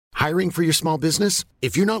Hiring for your small business?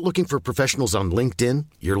 If you're not looking for professionals on LinkedIn,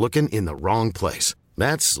 you're looking in the wrong place.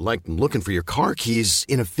 That's like looking for your car keys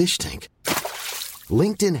in a fish tank.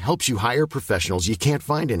 LinkedIn helps you hire professionals you can't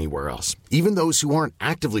find anywhere else, even those who aren't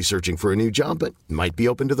actively searching for a new job but might be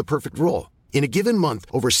open to the perfect role. In a given month,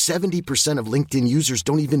 over 70% of LinkedIn users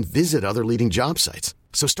don't even visit other leading job sites.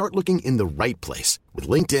 So start looking in the right place. With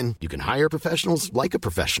LinkedIn, you can hire professionals like a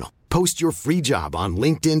professional. Post your free job on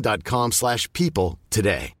linkedin.com/people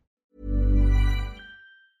today.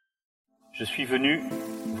 Je suis venu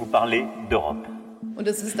vous parler d'Europe. Und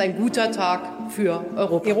es ist ein guter Tag für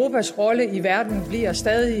Europa. Europas rolle i verden bliver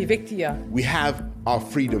stadig vigtigere. We have our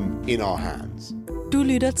freedom in our hands. Du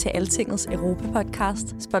lytter til Altingets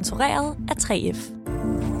Europa-podcast, sponsoreret af 3F.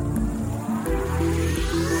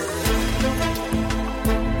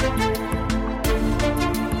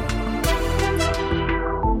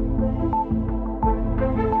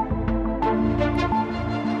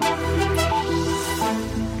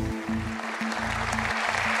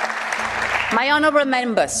 My honorable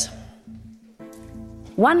members,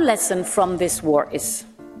 one lesson from this war is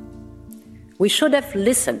we should have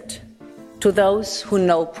listened to those who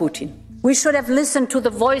know Putin. We should have listened to the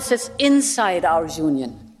voices inside our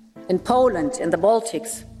union, in Poland, in the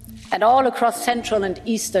Baltics, and all across Central and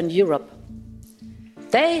Eastern Europe.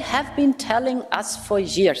 They have been telling us for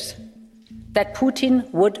years that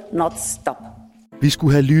Putin would not stop. Vi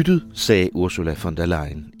skulle have lyttet, sagde Ursula von der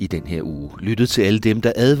Leyen i den her uge. Lyttet til alle dem,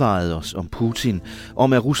 der advarede os om Putin,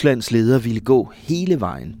 om at Ruslands leder ville gå hele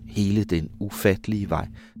vejen, hele den ufattelige vej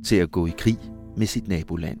til at gå i krig med sit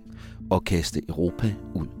naboland og kaste Europa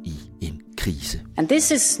ud i en krise. And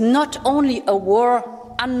this is not only a war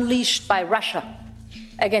unleashed by Russia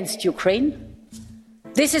against Ukraine.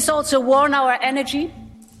 This is also a war on our energy.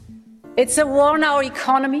 It's a war on our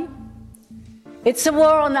economy. It's a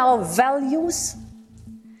war on our values.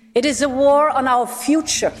 It is a war on our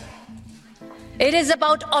future. It is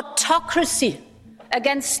about autocracy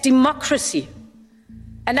against democracy.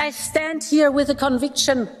 And I stand here with the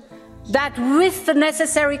conviction that with the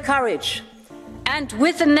necessary courage and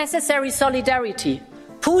with the necessary solidarity,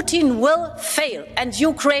 Putin will fail and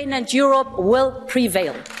Ukraine and Europe will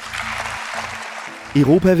prevail.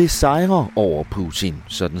 Europa vil sejre over Putin,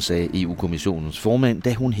 sådan sagde EU-kommissionens formand,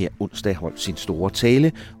 da hun her onsdag holdt sin store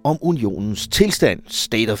tale om unionens tilstand,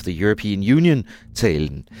 State of the European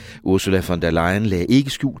Union-talen. Ursula von der Leyen lagde ikke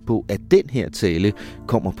skjul på, at den her tale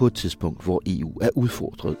kommer på et tidspunkt, hvor EU er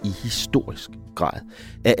udfordret i historisk grad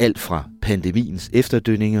af alt fra pandemiens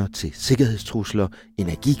efterdønninger til sikkerhedstrusler,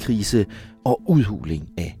 energikrise og udhuling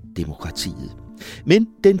af demokratiet. Men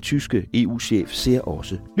den tyske EU-chef ser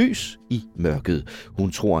også lys i mørket.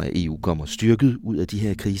 Hun tror, at EU kommer styrket ud af de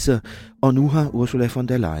her kriser, og nu har Ursula von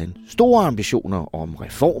der Leyen store ambitioner om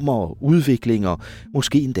reformer og udviklinger,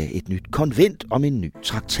 måske endda et nyt konvent om en ny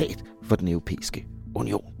traktat for den europæiske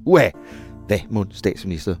union. Hvad må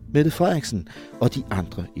statsminister Mette Frederiksen og de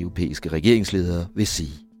andre europæiske regeringsledere vil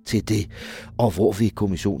sige til det? Og hvor vil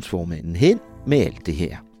kommissionsformanden hen med alt det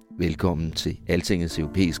her? Velkommen til Altingets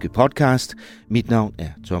europæiske podcast. Mit navn er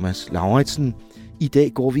Thomas Lauritsen. I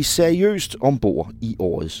dag går vi seriøst ombord i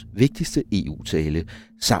årets vigtigste EU-tale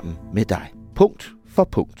sammen med dig. Punkt for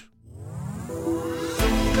punkt.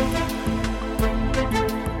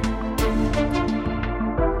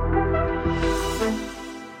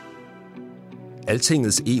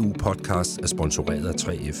 Altingets EU-podcast er sponsoreret af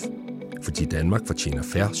 3F, fordi Danmark fortjener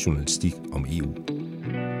fair journalistik om EU.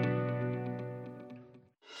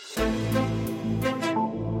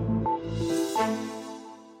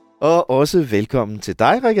 Og også velkommen til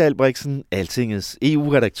dig, Rikke Albrechtsen, Altingets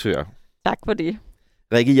EU-redaktør. Tak for det.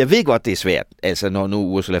 Rikke, jeg ved godt, det er svært, altså når nu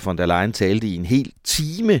Ursula von der Leyen talte i en hel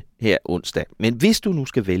time her onsdag. Men hvis du nu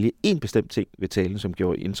skal vælge en bestemt ting ved talen, som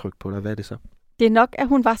gjorde indtryk på dig, hvad er det så? Det er nok, at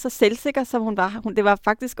hun var så selvsikker, som hun var. Det var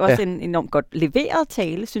faktisk også en enormt godt leveret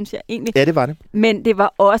tale, synes jeg egentlig. Ja, det var det. Men det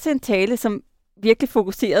var også en tale, som virkelig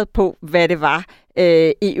fokuserede på, hvad det var,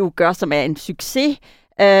 EU gør, som er en succes.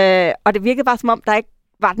 Og det virkede bare, som om der ikke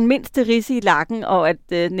var den mindste ridse i lakken, og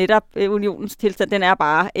at netop unionens tilstand, den er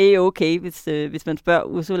bare okay, hvis man spørger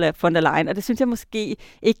Ursula von der Leyen. Og det synes jeg måske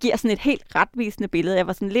ikke giver sådan et helt retvisende billede. Jeg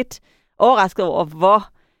var sådan lidt overrasket over, hvor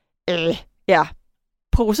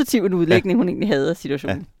positiv en udlægning hun egentlig havde af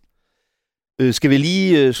situationen. Ja. Skal vi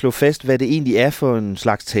lige slå fast, hvad det egentlig er for en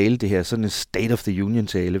slags tale, det her, sådan en State of the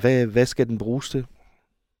Union-tale? Hvad skal den bruges til?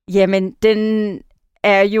 Jamen, den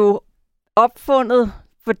er jo opfundet,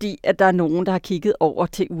 fordi at der er nogen, der har kigget over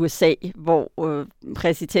til USA, hvor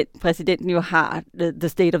præsidenten jo har the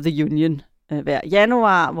State of the Union hver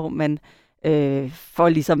januar, hvor man for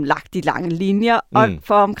ligesom lagt de lange linjer. Og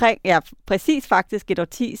for omkring, præcis faktisk et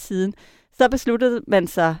årti siden, så besluttede man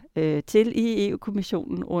sig til i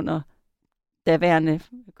EU-kommissionen under daværende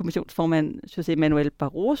kommissionsformand José Manuel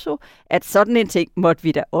Barroso, at sådan en ting måtte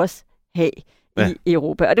vi da også have i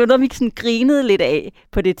Europa. Og det var noget, vi sådan grinede lidt af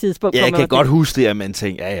på det tidspunkt. Ja, jeg kan godt huske det, at man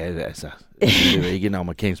tænkte, altså, det er jo ikke en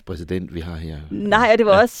amerikansk præsident, vi har her. Nej, og det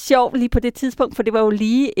var også sjovt lige på det tidspunkt, for det var jo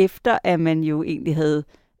lige efter, at man jo egentlig havde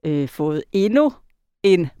fået endnu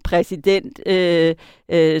en præsident,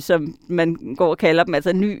 som man går og kalder dem, altså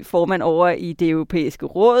en ny formand over i det europæiske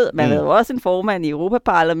råd. Man havde jo også en formand i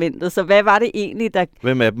Europaparlamentet, så hvad var det egentlig, der...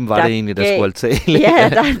 Hvem af dem var det egentlig, der skulle tale?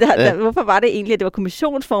 Ja, hvorfor var det egentlig, at det var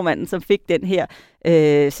kommissionsformanden, som fik den her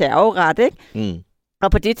serveret, ikke?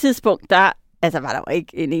 Og på det tidspunkt, der var der jo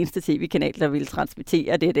ikke en eneste tv-kanal, der ville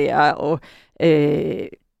transmittere det der, og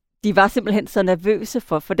de var simpelthen så nervøse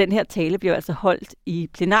for den her tale blev altså holdt i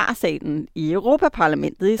plenarsalen i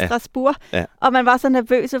Europaparlamentet i Strasbourg. Ja. Og man var så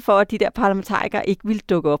nervøse for, at de der parlamentarikere ikke ville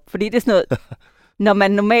dukke op. Fordi det er sådan noget, når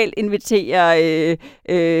man normalt inviterer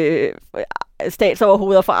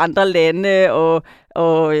statsoverhoveder fra andre lande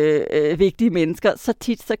og vigtige mennesker, så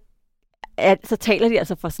tit så taler de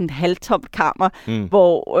altså fra sådan et halvtomt kammer,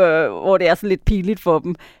 hvor det er så lidt pinligt for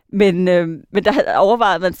dem. Men der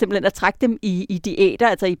overvejede man simpelthen at trække dem i diæter,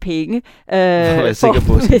 altså i penge,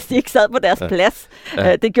 hvis de ikke sad på deres plads.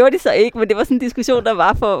 Ja. Det gjorde de så ikke, men det var sådan en diskussion, der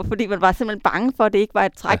var, fordi man var simpelthen bange for, at det ikke var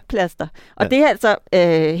et trækplaster. Og det er altså,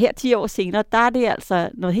 her 10 år senere, der er det altså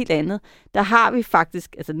noget helt andet. Der har vi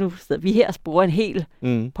faktisk, altså nu sidder vi her og sporer en hel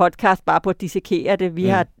podcast bare på at dissekere det. Vi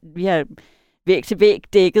har væg til væg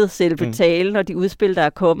dækket selve talen, og de udspil, der er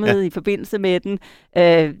kommet i forbindelse med den.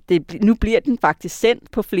 Nu bliver den faktisk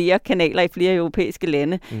sendt på flere kanaler i flere europæiske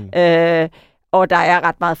lande. Og der er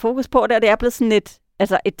ret meget fokus på det, og det er blevet sådan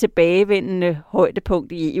et tilbagevendende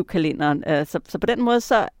højdepunkt i EU-kalenderen. Så på den måde,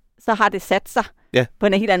 så har det sat sig på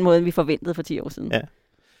en helt anden måde, end vi forventede for 10 år siden. Ja.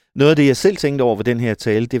 Noget af det, jeg selv tænkte over ved den her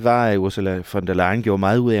tale, det var, at Ursula von der Leyen gjorde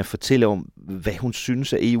meget ud af at fortælle om, hvad hun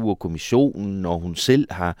synes af EU og kommissionen, når hun selv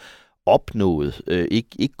har opnået,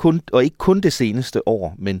 ikke kun det seneste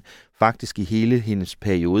år, men faktisk i hele hendes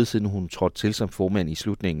periode, siden hun trådte til som formand i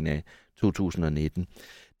slutningen af 2019.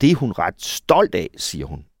 Det er hun ret stolt af, siger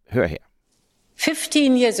hun. Hør her.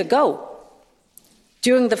 15 years ago,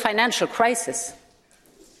 during the financial crisis,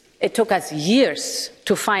 it took us years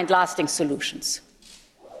to find lasting solutions.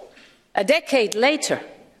 A decade later,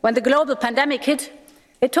 when the global pandemic hit,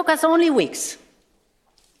 it took us only weeks.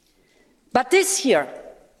 But this year,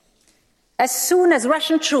 as soon as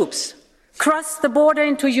Russian troops crossed the border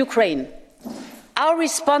into Ukraine, our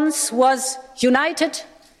response was united,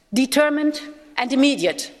 determined, and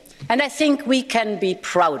immediate. And I think we can be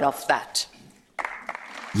proud of that.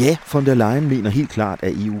 Ja, von der Leyen mener helt klart,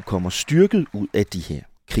 at EU kommer styrket ud af de her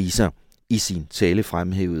kriser. I sin tale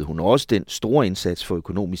fremhævede hun også den store indsats for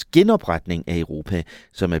økonomisk genopretning af Europa,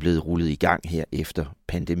 som er blevet rullet i gang her efter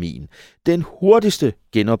pandemien. Den hurtigste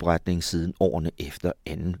genopretning siden årene efter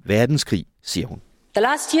 2. verdenskrig, siger hun. The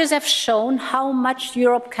last years have shown how much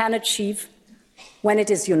Europe can achieve when it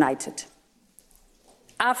is united.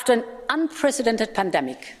 After an unprecedented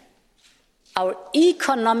pandemic, our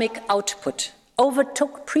economic output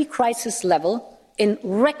overtook pre-crisis level in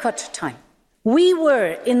record time. We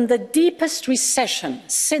were in the deepest recession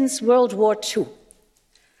since World War II,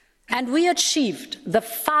 and we achieved the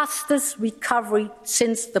fastest recovery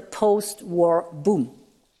since the post-war boom.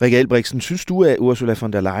 Rikke Albrechtsen, synes du, at Ursula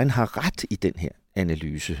von der Leyen har ret i den her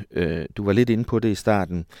analyse? Du var lidt inde på det i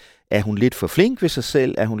starten. Er hun lidt for flink ved sig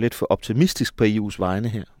selv? Er hun lidt for optimistisk på EU's vegne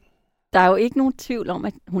her? Der er jo ikke nogen tvivl om,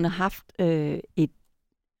 at hun har haft et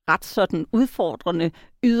ret sådan udfordrende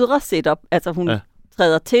ydre setup. Altså hun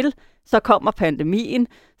træder til, så kommer pandemien,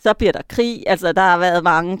 så bliver der krig. Altså, der har været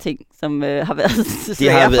mange ting, som har været svære for hende.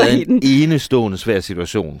 Det har været en enestående svær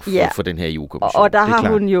situation for den her EU-kommission. Og der har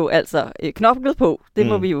hun jo altså knoklet på. Det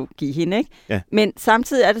må vi jo give hende, ikke? Ja. Men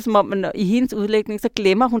samtidig er det som om, at i hendes udlægning, så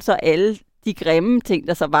glemmer hun så alle de grimme ting,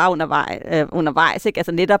 der så var undervejs. Ikke?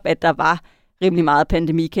 Altså netop, at der var rimelig meget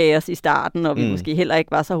pandemikaos i starten, og vi måske heller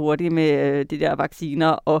ikke var så hurtige med de der vacciner.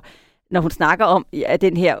 Og når hun snakker om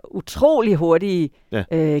den her utrolig hurtige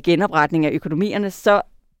genopretning af økonomierne, så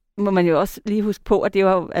må man jo også lige huske på, at det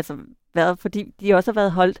har altså været, fordi de også har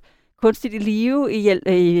været holdt kunstigt i live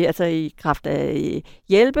i kraft af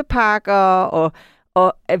hjælpepakker,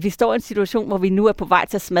 og at vi står i en situation, hvor vi nu er på vej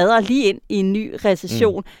til at smadre lige ind i en ny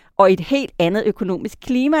recession, og i et helt andet økonomisk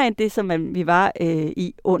klima, end det, som vi var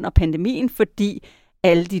i under pandemien, fordi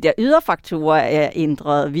alle de der ydre faktorer er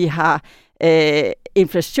ændret. Vi har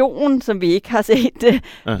inflation, som vi ikke har set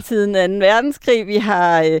siden 2. verdenskrig. Vi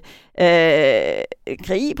har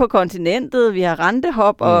krig på kontinentet, vi har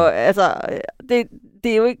rentehop, og altså, det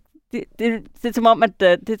er jo ikke, det er som om, at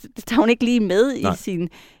det tager hun ikke lige med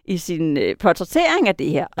i sin portrættering af det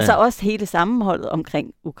her. Og så også hele sammenholdet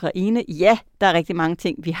omkring Ukraine. Ja, der er rigtig mange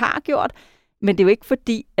ting, vi har gjort, men det er jo ikke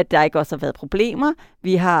fordi, at der ikke også har været problemer.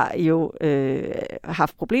 Vi har jo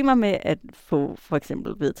haft problemer med at få for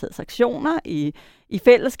eksempel vedtaget sanktioner i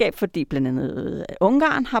fællesskab, fordi blandt andet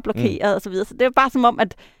Ungarn har blokeret osv. Så det er bare som om,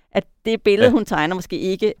 at det billede, hun tegner, måske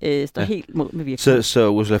ikke står helt mod med virkeligheden. Så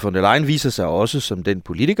Ursula von der Leyen viser sig også som den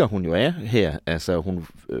politiker, hun jo er her. Altså, hun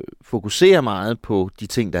fokuserer meget på de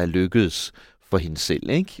ting, der er lykkedes for hende selv,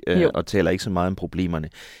 ikke? Og taler ikke så meget om problemerne.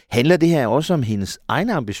 Handler det her også om hendes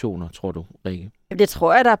egne ambitioner, tror du, Rikke? Det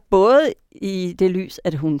tror jeg, der er både i det lys,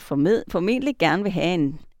 at hun formentlig gerne vil have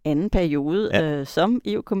en anden periode som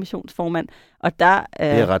EU-kommissionsformand. Og der, det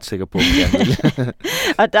er jeg ret sikker på, at jeg vil.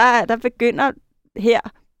 Og der begynder her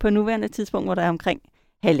på nuværende tidspunkt, hvor der er omkring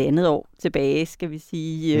 1,5 år tilbage, skal vi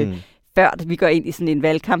sige, før vi går ind i sådan en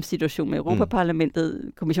valgkampssituation med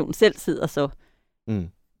Europaparlamentet. Kommissionen selv sidder så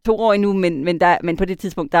 2 år endnu, men på det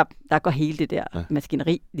tidspunkt, der går hele det der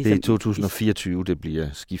maskineri. Ligesom, det er 2024, det bliver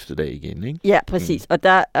skiftet af igen, ikke? Ja, præcis. Og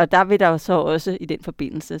der vil der jo så også i den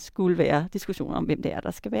forbindelse skulle være diskussioner om, hvem det er,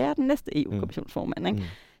 der skal være den næste EU-kommissionsformand, ikke?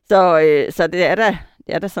 Så det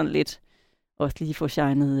er da sådan lidt også lige få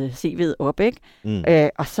shined CV'et op,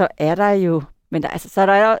 ikke? Og så er der jo, men så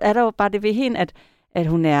er der jo bare det ved hende, at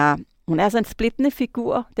hun er så en splittende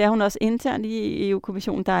figur. Det er hun også internt i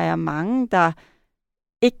EU-kommissionen. Der er mange, der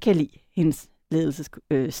ikke kan lide hendes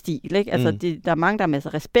ledelsesstil, ikke? Altså, der er mange, der har masser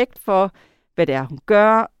af respekt for, hvad det er, hun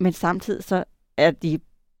gør, men samtidig så er de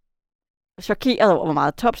chokeret over, hvor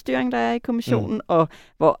meget topstyring der er i kommissionen, og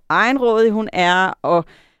hvor egenrådig hun er, og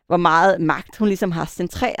hvor meget magt hun ligesom har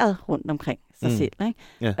centreret rundt omkring sig selv, ikke?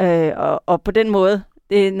 Ja. Og på den måde,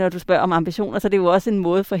 når du spørger om ambitioner, så er det jo også en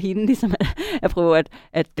måde for hende ligesom at prøve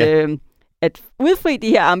at udfri de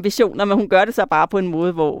her ambitioner, men hun gør det så bare på en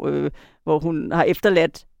måde, hvor hun har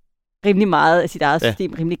efterladt rimelig meget af sit eget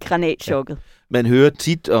system, rimelig granatchokket. Ja. Man hører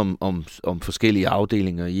tit om forskellige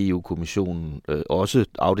afdelinger i EU-kommissionen, også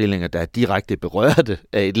afdelinger, der er direkte berørte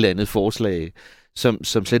af et eller andet forslag, som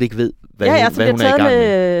slet ikke ved, hvad hun er i gang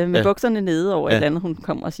med. Med bukserne nede over et eller andet, hun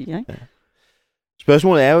kommer og siger, ikke? Ja.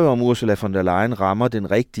 Spørgsmålet er jo, om Ursula von der Leyen rammer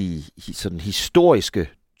den rigtige sådan historiske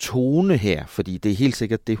tone her, fordi det er helt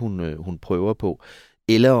sikkert det, hun prøver på,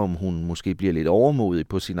 eller om hun måske bliver lidt overmodig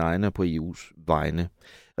på sin egne og på EU's vegne.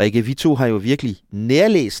 Rikke, vi to har jo virkelig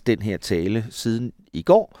nærlæst den her tale siden i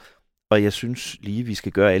går, og jeg synes lige, vi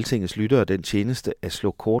skal gøre Altingets lyttere den tjeneste at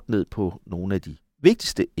slå kort ned på nogle af de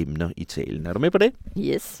vigtigste emner i talen. Er du med på det?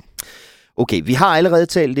 Yes. Okay, vi har allerede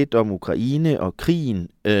talt lidt om Ukraine og krigen,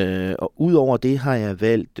 og udover det har jeg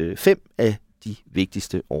valgt 5 af de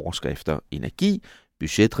vigtigste overskrifter: energi,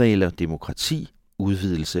 budgetregler, demokrati,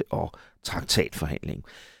 udvidelse og traktatforhandling.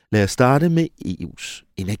 Lad os starte med EU's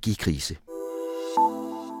energikrise.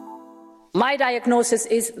 My diagnosis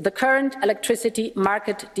is the current electricity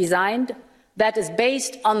market designed that is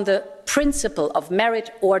based on the principle of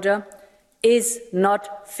merit order is not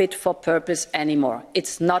fit for purpose anymore.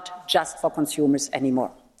 It's not just for consumers anymore.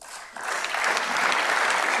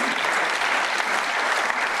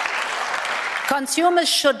 Consumers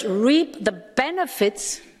should reap the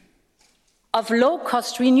benefits of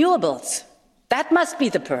low-cost renewables. That must be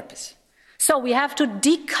the purpose. So we have to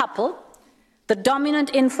decouple the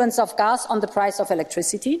dominant influence of gas on the price of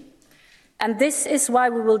electricity. And this is why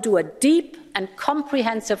we will do a deep and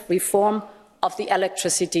comprehensive reform of the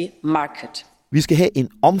electricity market. Vi skal have en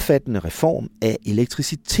omfattende reform af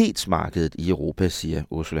elektricitetsmarkedet i Europa, siger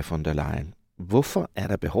Ursula von der Leyen. Hvorfor er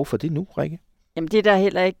der behov for det nu, Rikke? Jamen det er der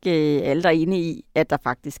heller ikke alle, der er enige i, at der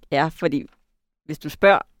faktisk er. Fordi hvis du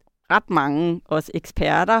spørger ret mange, også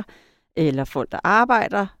eksperter eller folk, der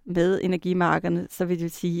arbejder med energimarkederne, så vil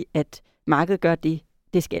det sige, at markedet gør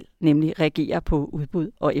det skal, nemlig reagere på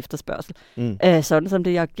udbud og efterspørgsel. Sådan som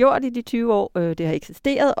det har gjort i de 20 år, det har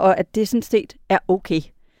eksisteret, og at det sådan set er okay.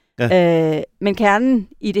 Ja. Men kernen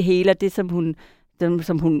i det hele, det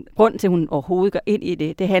grund til, at hun overhovedet går ind i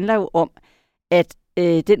det handler jo om, at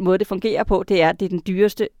den måde, det fungerer på, det er den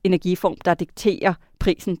dyreste energiform, der dikterer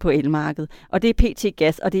prisen på elmarkedet. Og det er PT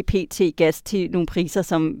gas, og det er PT gas til nogle priser,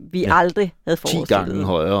 som vi aldrig havde forestillet. 10 gange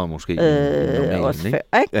højere måske. Også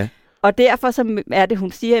før, ikke? Ja. Og derfor så er det,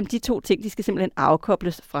 hun siger, at de 2 ting, de skal simpelthen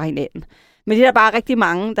afkobles fra hinanden. Men det er der bare rigtig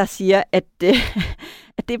mange, der siger, at det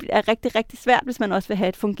er rigtig, rigtig svært, hvis man også vil have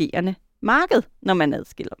et fungerende marked, når man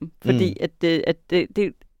adskiller dem. Fordi at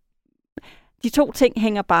de to ting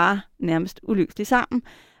hænger bare nærmest uløseligt sammen.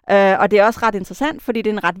 Og det er også ret interessant, fordi det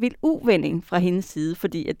er en ret vild uvending fra hendes side,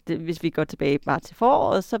 fordi at, hvis vi går tilbage bare til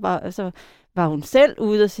foråret, så var hun selv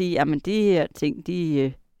ude og sige, at de her ting,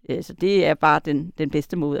 så det er bare den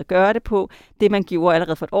bedste måde at gøre det på. Det man gjorde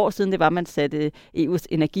allerede for et år siden, det var, at man satte EU's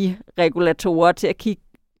energiregulatorer til at kigge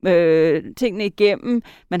tingene igennem.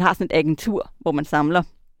 Man har sådan et agentur, hvor man samler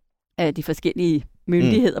de forskellige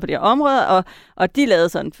myndigheder på det her område, og de lavede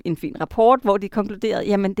sådan en fin rapport, hvor de konkluderede,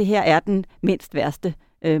 jamen det her er den mindst værste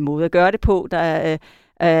måde at gøre det på.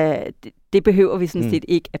 Det behøver vi sådan set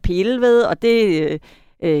ikke at pille ved, og det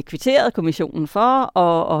kvitterede kommissionen for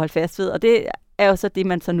at holde fast ved, og det er jo så det,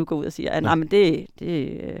 man så nu går ud og siger, at nej, men det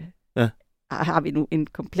har vi nu en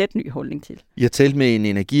komplet ny holdning til. Jeg talte med en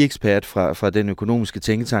energiekspert fra den økonomiske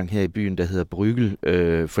tænketank her i byen, der hedder Bruegel,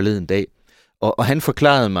 forleden dag, og han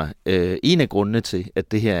forklarede mig en af grundene til,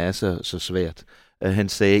 at det her er så svært. Han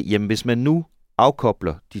sagde, jamen hvis man nu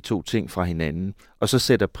afkobler de to ting fra hinanden, og så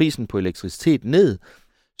sætter prisen på elektricitet ned,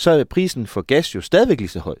 så er prisen for gas jo stadigvæk lige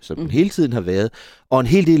så høj, som den hele tiden har været, og en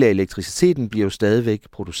hel del af elektriciteten bliver jo stadigvæk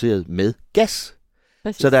produceret med gas.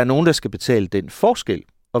 Præcis. Så der er nogen, der skal betale den forskel,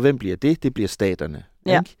 og hvem bliver det? Det bliver staterne.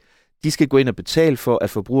 Ja. Ikke? De skal gå ind og betale for, at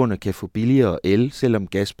forbrugerne kan få billigere el, selvom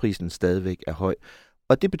gasprisen stadigvæk er høj.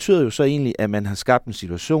 Og det betyder jo så egentlig, at man har skabt en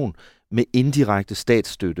situation med indirekte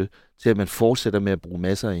statsstøtte til, at man fortsætter med at bruge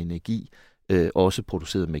masser af energi, også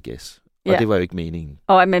produceret med gas. Og det var jo ikke meningen.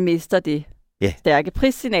 Og at man mister det stærke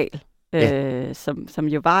prissignal, som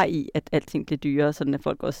jo var i, at alting blev dyrere, sådan at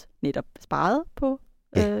folk også netop sparede på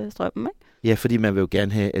strømmen. Ikke? Ja, fordi man vil jo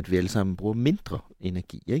gerne have, at vi alle sammen bruger mindre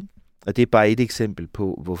energi. Ikke? Og det er bare et eksempel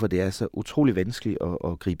på, hvorfor det er så utrolig vanskeligt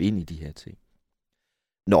at gribe ind i de her ting.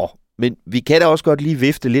 Nå, men vi kan da også godt lige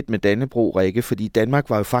vifte lidt med Dannebrog, Rikke, fordi Danmark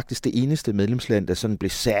var jo faktisk det eneste medlemsland, der sådan blev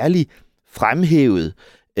særligt fremhævet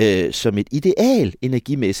som et ideal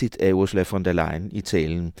energimæssigt af Ursula von der Leyen i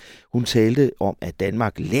talen. Hun talte om, at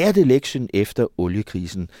Danmark lærte lektion efter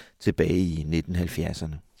oliekrisen tilbage i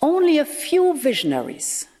 1970'erne. Only a few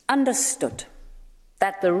visionaries understood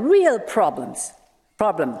that the real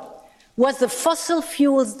problem was the fossil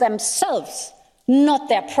fuels themselves, not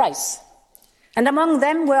their price. And among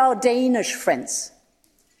them were our Danish friends.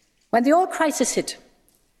 When the oil crisis hit,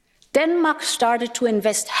 Denmark started to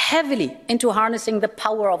invest heavily into harnessing the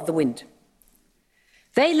power of the wind.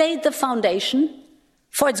 They laid the foundation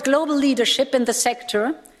for its global leadership in the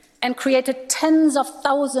sector and created tens of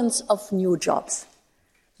thousands of new jobs.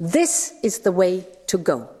 This is the way to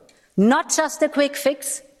go. Not just a quick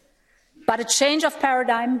fix, but a change of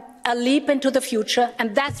paradigm, a leap into the future,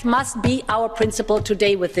 and that must be our principle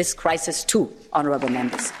today with this crisis too, honorable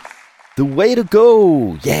members. The way to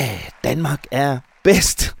go! Ja, Danmark er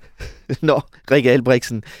bedst! Nå, Rikke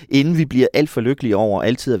Albrechtsen, inden vi bliver alt for lykkelige over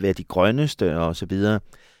altid at være de grønneste og så videre,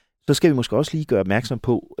 så skal vi måske også lige gøre opmærksom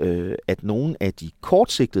på, at nogle af de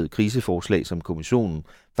kortsigtede kriseforslag, som kommissionen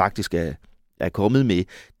faktisk er kommet med,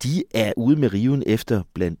 de er ude med riven efter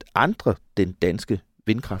blandt andre den danske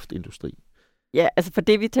vindkraftindustri. Ja, altså for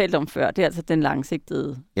det vi talte om før, det er altså den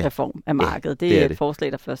langsigtede reform af markedet. Det er et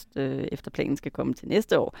forslag, der først efter planen skal komme til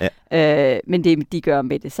næste år. Ja. Men det de gør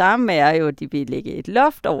med det samme er jo, at de vil lægge et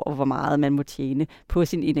loft over, hvor meget man må tjene på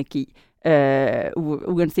sin energi.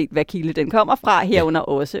 Uanset hvad kilde den kommer fra, herunder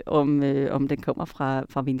også om den kommer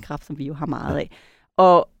fra vindkraft, som vi jo har meget af.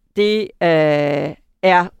 Og det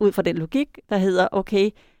er ud fra den logik, der hedder, okay,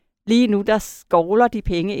 lige nu der skovler de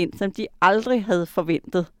penge ind, som de aldrig havde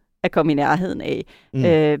forventet at komme i nærheden af,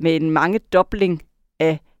 med en mangedobling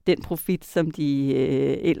af den profit, som de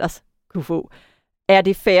ellers kunne få. Er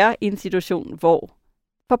det fair i en situation, hvor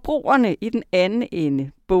forbrugerne i den anden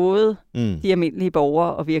ende, både de almindelige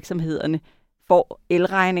borgere og virksomhederne, får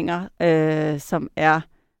elregninger, som er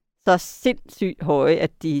så sindssygt høje,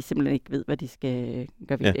 at de simpelthen ikke ved, hvad de skal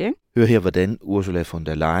gøre ved det. Ikke? Hør her, hvordan Ursula von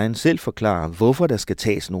der Leyen selv forklarer, hvorfor der skal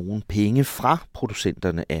tages nogle penge fra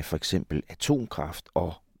producenterne af for eksempel atomkraft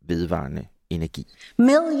og vedvarende energi.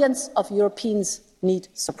 Millions of Europeans need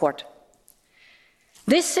support.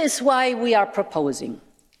 This is why we are proposing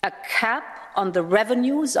a cap on the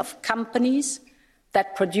revenues of companies that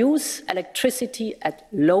produce electricity at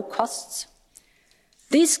low costs.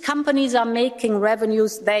 These companies are making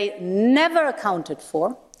revenues they never accounted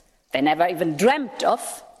for, they never even dreamt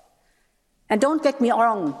of. And don't get me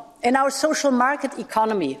wrong, in our social market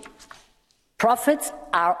economy, profits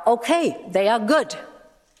are okay, they are good.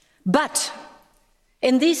 But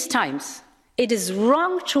in these times, it is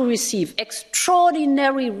wrong to receive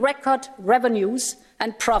extraordinary record revenues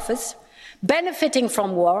and profits benefiting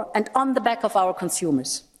from war and on the back of our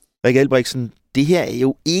consumers. Rikke Albrechtsen, det her er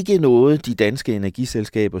jo ikke noget, de danske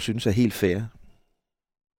energiselskaber synes er helt fair.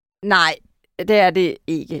 Nej, det er det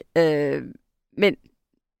ikke. Men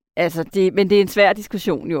det er en svær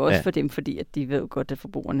diskussion jo også for dem, fordi at de ved jo godt, at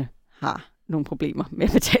forbrugerne har nogle problemer med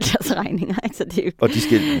at betale deres regninger. Altså, det er jo... Og de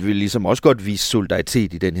skal ligesom også godt vise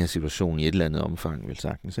solidaritet i den her situation i et eller andet omfang, vel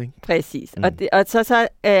sagtens, ikke? Præcis. Og så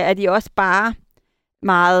er de også bare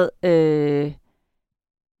meget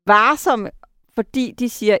varsomme, fordi de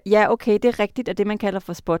siger, ja, okay, det er rigtigt, at det, man kalder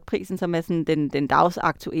for spotprisen, som er sådan den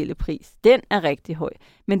dagsaktuelle pris, den er rigtig høj.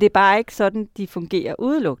 Men det er bare ikke sådan, de fungerer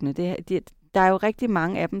udelukkende. Der er jo rigtig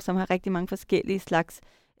mange af dem, som har rigtig mange forskellige slags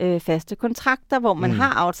faste kontrakter, hvor man har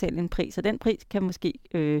aftalt en pris, og den pris kan måske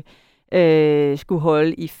skulle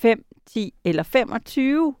holde i 5, 10 eller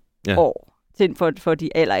 25 år for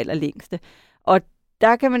de aller længste. Og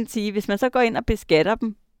der kan man sige, hvis man så går ind og beskatter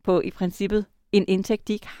dem på i princippet en indtægt,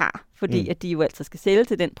 de ikke har, fordi at de jo altså skal sælge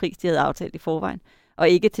til den pris, de havde aftalt i forvejen, og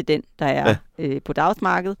ikke til den, der er på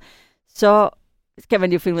dagsmarkedet, så skal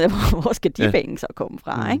man jo finde ud af, hvor skal de penge så komme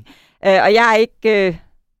fra. Ikke? Og jeg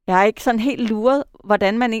er ikke sådan helt luret,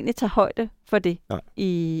 hvordan man egentlig tager højde for det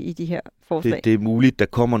i de her forslag. Det er muligt, der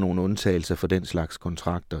kommer nogle undtagelser for den slags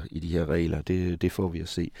kontrakter i de her regler. Det får vi at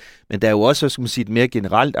se. Men der er jo også, skal man sige, et mere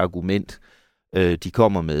generelt argument, de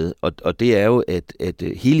kommer med, og det er jo, at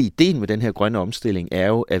hele ideen med den her grønne omstilling er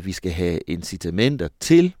jo, at vi skal have incitamenter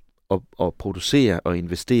til at producere og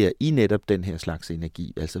investere i netop den her slags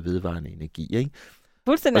energi, altså vedvarende energi, ikke?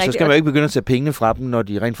 Og så skal man jo ikke begynde at tage pengene fra dem, når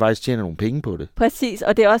de rent faktisk tjener nogle penge på det. Præcis,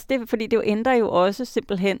 og det er også det, fordi det jo ændrer jo også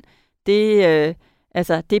simpelthen det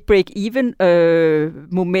break-even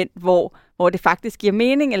moment, hvor det faktisk giver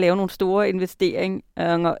mening at lave nogle store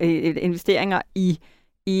investeringer i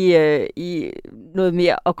noget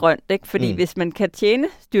mere og grønt, ikke? Fordi hvis man kan tjene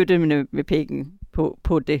styrtende med penge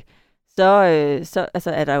på det, så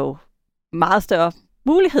er der jo meget større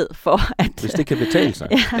mulighed for, at... Hvis det kan betale sig.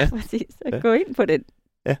 Ja, præcis. At gå ind på den.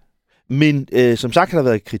 Ja. Men som sagt har der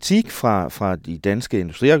været kritik fra de danske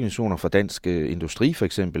industriorganisationer, fra Dansk Industri for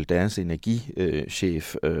eksempel, deres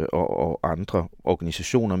energichef og andre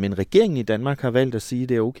organisationer. Men regeringen i Danmark har valgt at sige, at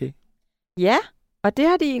det er okay. Ja, og det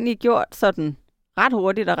har de egentlig gjort sådan ret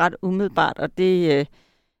hurtigt og ret umiddelbart, og det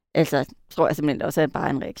tror jeg simpelthen også er bare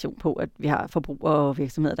en reaktion på, at vi har forbrugere og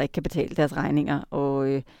virksomheder, der ikke kan betale deres regninger,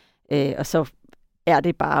 og så er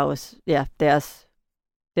det bare også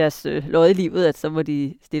deres lod i livet, at så må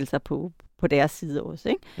de stille sig på deres side også,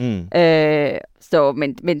 ikke?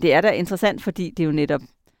 Men det er da interessant, fordi det jo netop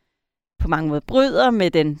på mange måder bryder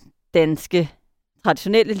med den danske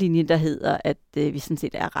traditionelle linje, der hedder, at vi sådan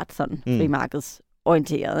set er ret sådan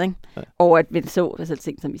frimarkedsorienteret, ikke? Ja. Og at vi så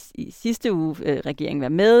ting som i sidste uge, regeringen var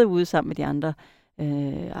med ude sammen med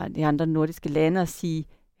de andre nordiske lande og sige,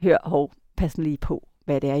 pas lige på,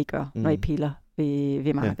 hvad det er, I gør, når I piller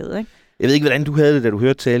ved markedet, ikke? Jeg ved ikke, hvordan du havde det, da du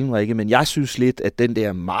hørte talen, Rikke, men jeg synes lidt, at den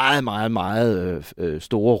der meget, meget, meget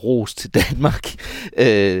store ros til Danmark,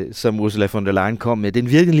 som Ursula von der Leyen kom med, den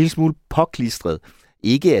virkede en lille smule påklistret.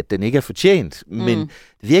 Ikke, at den ikke er fortjent, men det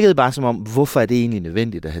virkede bare som om, hvorfor er det egentlig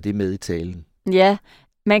nødvendigt at have det med i talen? Ja,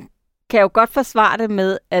 man kan jo godt forsvare det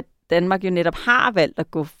med, at Danmark jo netop har valgt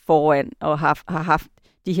at gå foran og har haft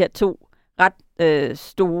de her 2 ret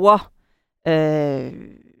store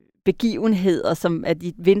begivenheder, som er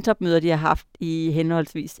de vindtopmøder, de har haft i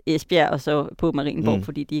henholdsvis Esbjerg og så på Marienborg,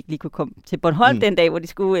 fordi de ikke lige kunne komme til Bornholm den dag, hvor de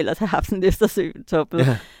skulle ellers have haft sådan en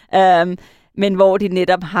Østersø-topmøde. Ja. Men hvor de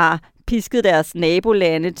netop har pisket deres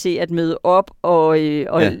nabolande til at møde op og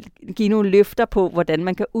give nogle løfter på, hvordan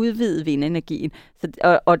man kan udvide vindenergien.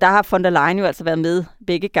 Og der har von der Leyen jo altså været med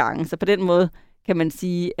begge gange, så på den måde kan man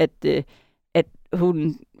sige, at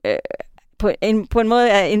hun... på en måde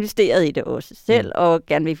er investeret i det også selv, og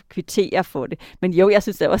gerne vil kvittere for det. Men jo, jeg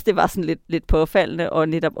synes også, det var sådan lidt påfaldende, og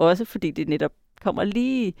netop også, fordi det netop kommer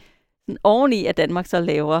lige sådan oveni, at Danmark så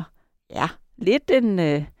laver lidt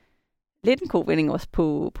en kovending også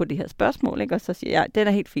på det her spørgsmål, ikke? Og så siger jeg, den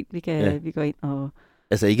er helt fint, vi går ind og...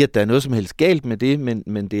 Altså ikke, at der er noget som helst galt med det,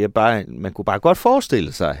 men det er bare, man kunne bare godt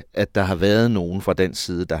forestille sig, at der har været nogen fra den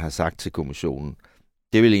side, der har sagt til kommissionen,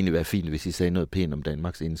 det ville egentlig være fint, hvis I sagde noget pænt om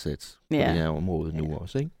Danmarks indsats på det her område nu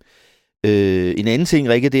også, ikke? En anden ting,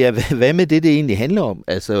 Rikke, det er, hvad med det egentlig handler om?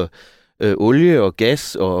 Altså, olie- og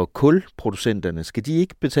gas- og kulproducenterne, skal de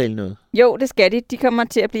ikke betale noget? Jo, det skal de. De kommer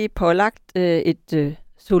til at blive pålagt et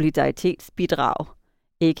solidaritetsbidrag,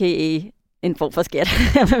 a.k.a. en form for skat,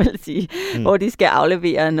 jeg vil sige, hvor de skal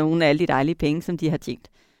aflevere nogle af alle de dejlige penge, som de har tjent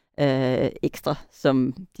ekstra,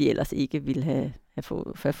 som de ellers ikke ville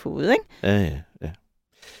have fået, ikke? Ja.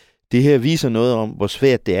 Det her viser noget om, hvor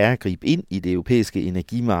svært det er at gribe ind i det europæiske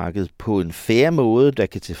energimarked på en fair måde, der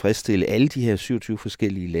kan tilfredsstille alle de her 27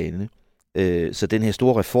 forskellige lande. Så den her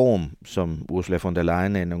store reform, som Ursula von der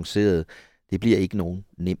Leyen annoncerede, det bliver ikke nogen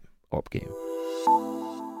nem opgave.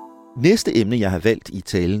 Næste emne, jeg har valgt i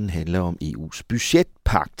talen, handler om EU's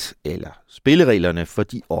budgetpagt, eller spillereglerne for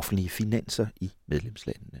de offentlige finanser i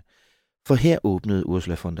medlemslandene. For her åbnede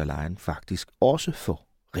Ursula von der Leyen faktisk også for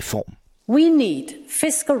reform. We need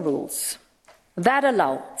fiscal rules that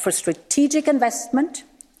allow for strategic investment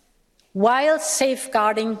while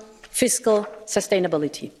safeguarding fiscal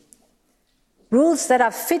sustainability. Rules that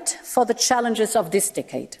are fit for the challenges of this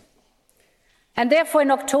decade. And therefore,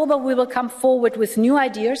 in October, we will come forward with new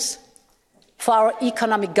ideas for our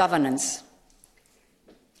economic governance.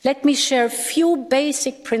 Let me share a few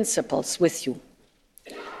basic principles with you.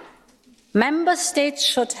 Member states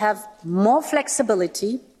should have more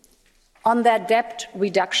flexibility on their debt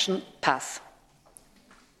reduction path.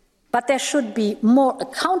 But there should be more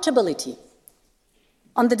accountability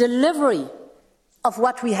on the delivery of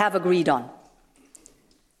what we have agreed on.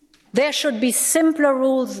 There should be simpler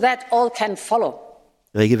rules that all can follow.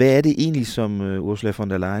 Rikke, hvad er det egentlig, som Ursula von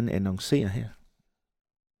der Leyen annoncerer her?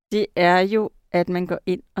 Det er jo, at man går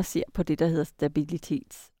ind og ser på det, der hedder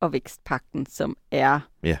stabilitets- og vækstpagten, som er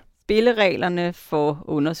spillereglerne for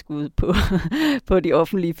underskud på de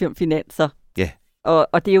offentlige finanser. Ja.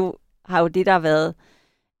 Og det er jo, har jo det, der har været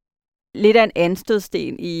lidt af en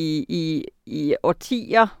anstødsten i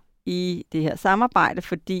årtier i det her samarbejde,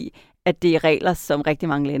 fordi at det er regler, som rigtig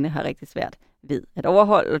mange lande har rigtig svært ved at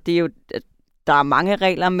overholde. Og det er jo, der er mange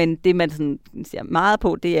regler, men det, man sådan ser meget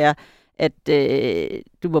på, det er, at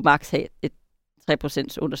du må maks have et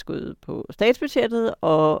 3% underskud på statsbudgettet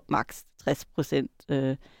og maks 60%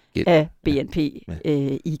 af BNP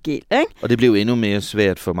i gæld. Ikke? Og det blev endnu mere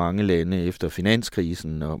svært for mange lande efter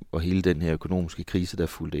finanskrisen og hele den her økonomiske krise, der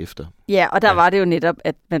fulgte efter. Ja, og der var det jo netop,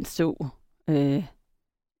 at man så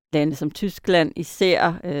lande som Tyskland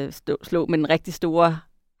især slå med en rigtig store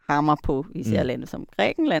hammer på især lande som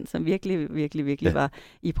Grækenland, som virkelig var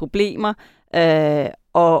i problemer.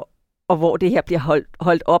 Og hvor det her bliver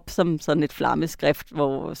holdt op som sådan et flammeskrift,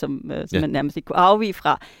 som man nærmest ikke kunne afvige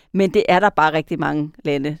fra. Men det er der bare rigtig mange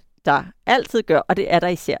lande, der altid gør, og det er der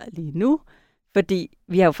især lige nu, fordi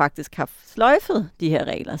vi har jo faktisk haft sløjfet de her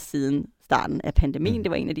regler siden starten af pandemien.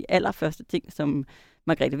 Det var en af de allerførste ting, som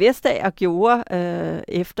Margrethe Vestager gjorde,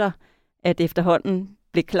 efter at efterhånden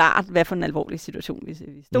blev klart, hvad for en alvorlig situation vi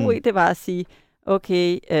stod i. Det var at sige,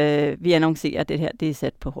 okay, vi annoncerer, at det her det er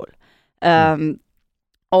sat på hold.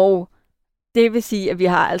 Og det vil sige, at vi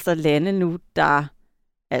har altså lande nu, der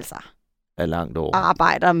altså er langt over.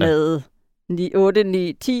 Arbejder med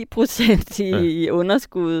 8-10% i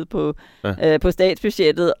underskud på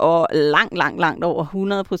statsbudgettet, og langt over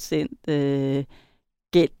 100%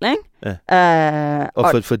 gæld, ikke? Ja.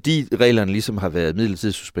 Og fordi reglerne ligesom har været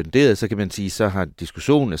midlertidigt suspenderet, så kan man sige, så har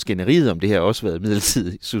diskussionen og skænderiet om det her også været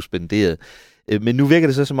midlertidigt suspenderet. Men nu virker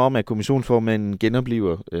det så som om, at kommissionsformanden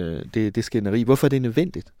genopliver det skænderi. Hvorfor er det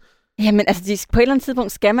nødvendigt? Jamen, altså på et eller andet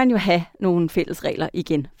tidspunkt skal man jo have nogle fælles regler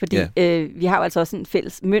igen, fordi vi har jo altså også en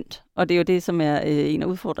fælles mønt, og det er jo det, som er en af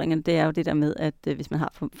udfordringerne, det er jo det der med, at hvis man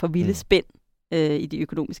har for vilde spænd i de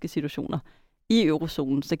økonomiske situationer i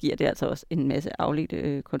eurozonen, så giver det altså også en masse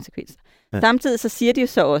afledte konsekvenser. Ja. Samtidig så siger de jo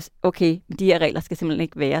så også, okay, de her regler skal simpelthen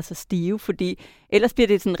ikke være så stive, fordi ellers bliver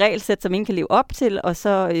det sådan et regelsæt, som ingen kan leve op til, og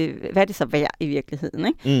så hvad er det så værd i virkeligheden,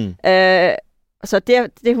 ikke? Så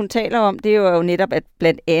det, hun taler om, det er jo netop, at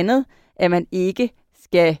blandt andet, at man ikke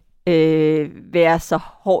skal være så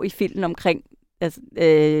hård i filten omkring at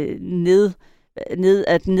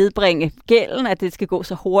nedbringe gælden, at det skal gå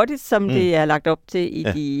så hurtigt, som det er lagt op til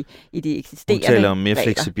i de eksisterende regler. Hun taler om mere regler.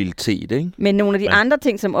 Fleksibilitet, ikke? Men nogle af de andre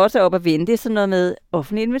ting, som også er op at vende, det er sådan noget med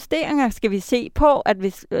offentlige investeringer. Skal vi se på, at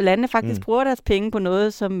hvis landene faktisk bruger deres penge på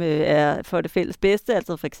noget, som er for det fælles bedste,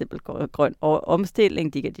 altså for eksempel grøn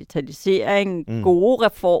omstilling, digitalisering, gode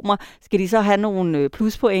reformer, skal de så have nogle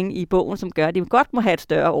pluspoint i bogen, som gør, at de godt må have et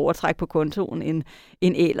større overtræk på kontoen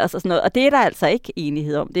end ellers og sådan noget. Og det er der altså ikke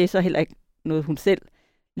enighed om. Det er så heller ikke noget, hun selv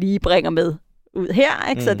lige bringer med ud her,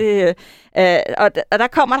 ikke? Så det, og der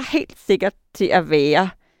kommer der helt sikkert til at være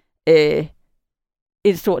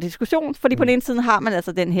en stor diskussion, fordi på den ene side har man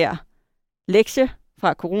altså den her lektie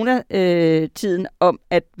fra coronatiden om,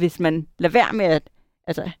 at hvis man lader være med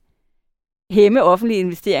at hæmme offentlige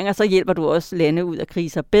investeringer, så hjælper du også lande ud af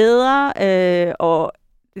kriser bedre, og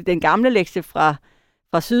den gamle lektie fra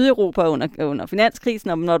Sydeuropa under finanskrisen,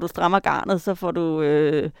 og når du strammer garnet, så får du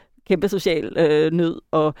kæmpe social nød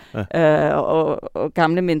og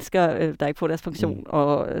gamle mennesker, der ikke får deres pension,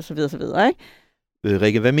 og så videre, ikke?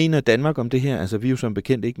 Rikke, hvad mener Danmark om det her? Altså, vi er jo som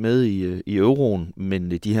bekendt ikke med i euroen,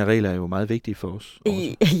 men de her regler er jo meget vigtige for os.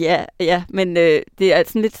 Ja, men det er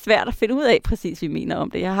altså lidt svært at finde ud af præcis, hvad vi mener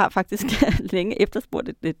om det. Jeg har faktisk længe efterspurgt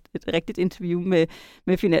et rigtigt interview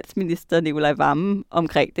med finansminister Nicolai Wammen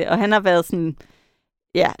omkring det, og han har været sådan,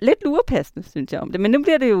 lidt lurepassende, synes jeg om det. Men nu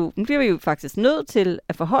bliver vi jo faktisk nødt til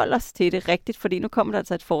at forholde os til det rigtigt, fordi nu kommer der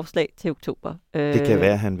altså et forslag til oktober. Det kan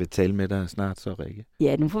være, at han vil tale med dig snart så, Rikke.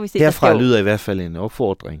 Ja, nu får vi se. Herfra lyder i hvert fald en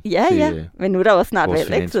opfordring. Ja, men nu er der også snart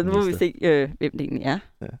valg, ikke? Så nu må vi se, hvem det egentlig er,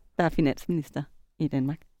 der er finansminister i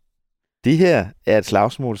Danmark. Det her er et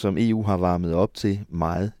slagsmål, som EU har varmet op til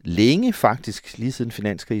meget længe, faktisk lige siden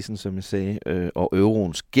finanskrisen, som jeg sagde, og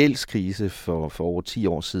euroens gældskrise for over 10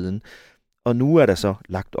 år siden. Og nu er der så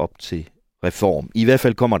lagt op til reform. I hvert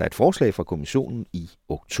fald kommer der et forslag fra kommissionen i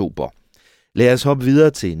oktober. Lad os hoppe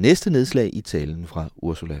videre til næste nedslag i talen fra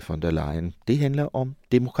Ursula von der Leyen. Det handler om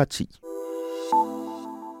demokrati.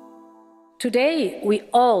 Today we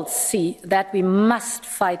all see that we must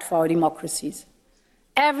fight for our democracies.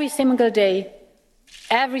 Every single day,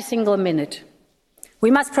 every single minute.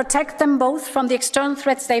 We must protect them both from the external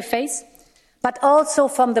threats they face, but also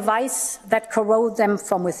from the vice that corrode them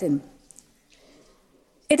from within.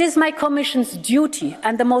 It is my Commission's duty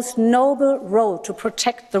and the most noble role to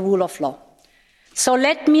protect the rule of law. So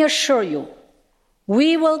let me assure you,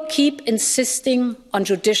 we will keep insisting on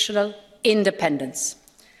judicial independence.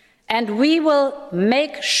 And we will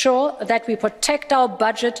make sure that we protect our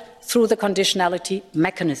budget through the conditionality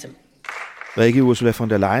mechanism. Rikke, Ursula von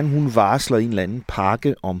der Leyen, hun varsler en eller anden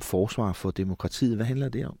pakke om forsvar for demokratiet. Hvad handler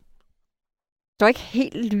det om? Det er ikke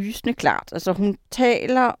helt lysende klart. Altså, hun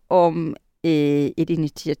taler om et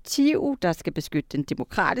initiativ, der skal beskytte den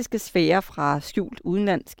demokratiske sfære fra skjult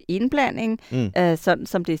udenlandsk indblanding, sådan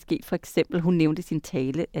som det er sket. For eksempel, hun nævnte i sin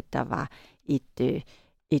tale, at der var et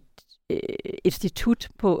institut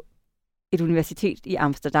på et universitet i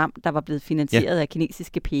Amsterdam, der var blevet finansieret af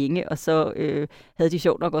kinesiske penge, og så havde de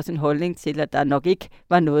sjovt nok også en holdning til, at der nok ikke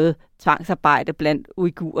var noget tvangsarbejde blandt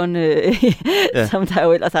uigurerne, som der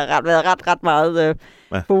jo ellers har været ret meget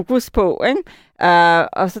fokus på. Ikke?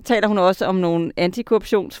 Og så taler hun også om nogle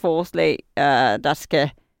antikorruptionsforslag, der skal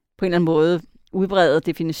på en eller anden måde udbrede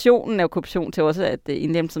definitionen af korruption til også at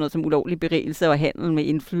indlemme sådan noget som ulovlig berigelse og handel med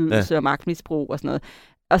indflydelse og magtmisbrug og sådan noget.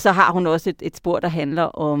 Og så har hun også et spor, der handler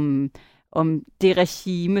om det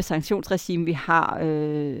sanktionsregime, vi har,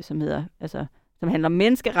 som handler om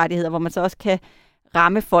menneskerettigheder, hvor man så også kan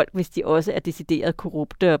ramme folk, hvis de også er decideret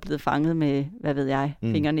korrupte og blevet fanget med,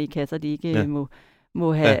 fingrene i kasser, de ikke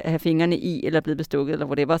må have fingrene i, eller blevet bestukket, eller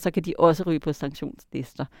whatever, så kan de også ryge på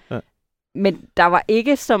sanktionslister. Ja. Men der var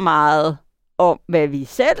ikke så meget om, hvad vi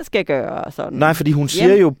selv skal gøre. Og sådan. Nej, fordi hun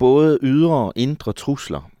siger jo både ydre og indre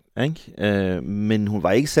trusler. Ikke? Men hun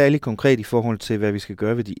var ikke særlig konkret i forhold til, hvad vi skal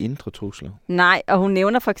gøre ved de indre trusler. Nej, og hun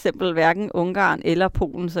nævner for eksempel hverken Ungarn eller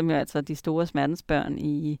Polen, som jo altså de store smertensbørn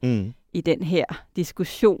i den her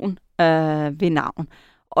diskussion ved navn.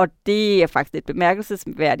 Og det er faktisk lidt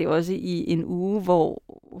bemærkelsesværdigt også i en uge, hvor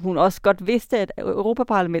hun også godt vidste, at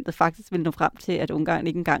Europaparlamentet faktisk ville nå frem til, at Ungarn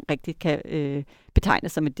ikke engang rigtig kan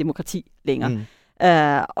betegnes som et demokrati længere.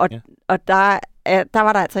 Og der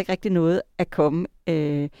var der altså ikke rigtig noget at komme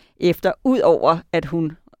efter, udover at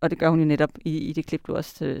hun, og det gør hun jo netop i det klip, du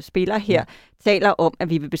også spiller her, taler om, at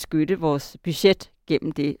vi vil beskytte vores budget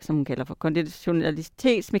gennem det, som hun kalder for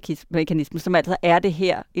konditionalitetsmekanismen, som altså er det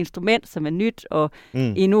her instrument, som er nyt og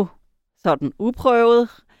endnu sådan uprøvet,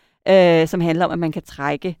 som handler om, at man kan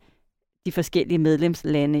trække de forskellige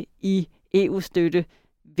medlemslande i EU-støtte,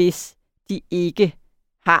 hvis de ikke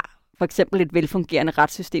har for eksempel et velfungerende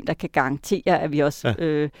retssystem, der kan garantere, at vi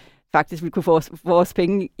også faktisk vil kunne få vores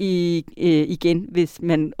penge igen, hvis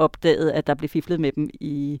man opdagede, at der blev fiflet med dem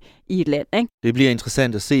i et land. Ikke? Det bliver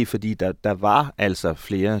interessant at se, fordi der var altså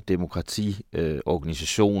flere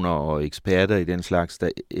demokratiorganisationer og eksperter i den slags, der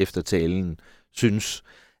efter talen synes,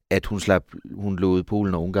 at hun lod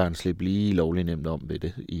Polen og Ungarn slippe lige lovligt nemt om ved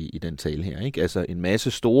det i den tale her. Ikke? Altså en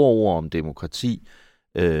masse store ord om demokrati,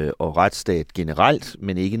 og retsstat generelt,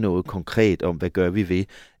 men ikke noget konkret om, hvad gør vi ved,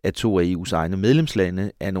 at 2 af EU's egne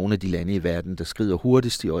medlemslande er nogle af de lande i verden, der skrider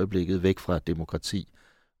hurtigst i øjeblikket væk fra demokrati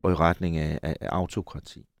og i retning af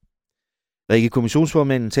autokrati. Rikke,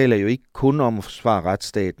 kommissionsformanden taler jo ikke kun om at forsvare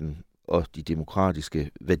retsstaten og de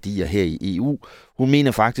demokratiske værdier her i EU. Hun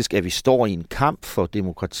mener faktisk, at vi står i en kamp for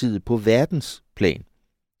demokratiet på verdensplan.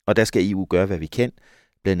 Og der skal EU gøre, hvad vi kan,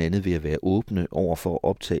 blandt andet ved at være åbne over for at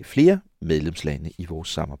optage flere medlemslande i vores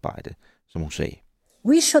samarbejde, som hun sagde.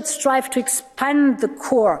 We should strive to expand the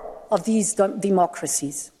core of these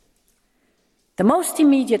democracies. The most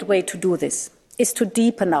immediate way to do this is to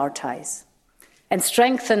deepen our ties. and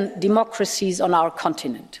strengthen democracies on our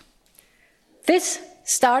continent. This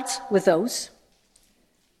starts with those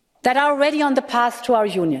that are already on the path to our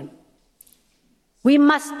union. We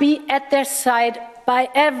must be at their side by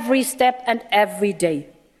every step and every day,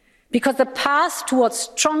 because the path towards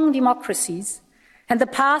strong democracies and the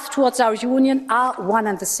path towards our union are one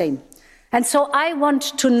and the same. And so I want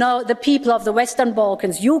to know the people of the Western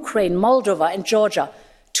Balkans, Ukraine, Moldova and Georgia,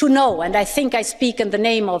 to know, and I think I speak in the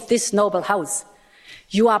name of this noble house,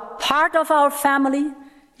 you are part of our family,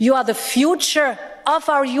 you are the future of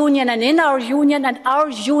our union and in our union, and our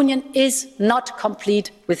union is not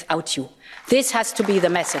complete without you. This has to be the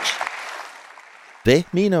message. Hvad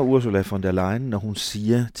mener Ursula von der Leyen, når hun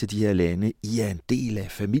siger til de her lande, I er en del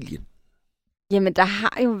af familien? Jamen, der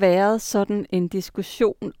har jo været sådan en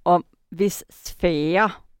diskussion om, hvis sfære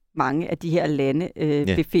mange af de her lande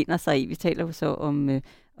befinder sig i. Vi taler jo så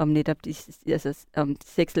om netop om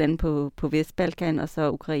 6 lande på Vestbalkan, og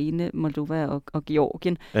så Ukraine, Moldova og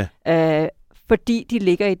Georgien. Ja. Fordi de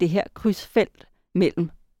ligger i det her krydsfelt mellem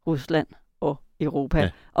Rusland og Europa. Ja.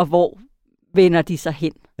 Og hvor vender de sig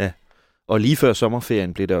hen? Ja. Og lige før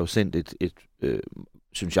sommerferien blev der jo sendt et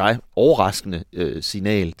synes jeg, overraskende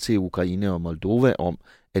signal til Ukraine og Moldova om,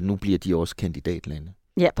 at nu bliver de også kandidatlande.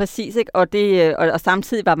 Ja, præcis. Ikke? Og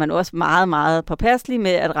samtidig var man også meget, meget påpasselig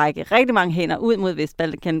med at række rigtig mange hænder ud mod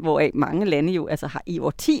Vestbalkan, hvoraf mange lande jo altså har i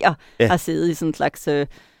årtier har siddet i sådan en slags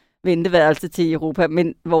venteværelse til Europa,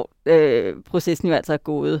 men hvor processen jo altså er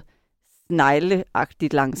gået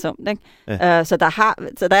snegleagtigt langsomt. Ikke? Ja. Så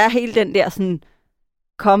der er hele den der sådan,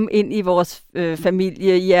 kom ind i vores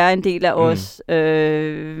familie, I er en del af os,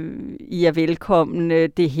 I er velkomne,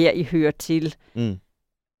 det er her, I hører til. Mm.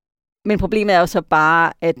 Men problemet er jo så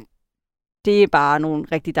bare, at det er bare nogle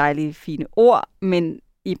rigtig dejlige, fine ord, men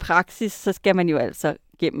i praksis, så skal man jo altså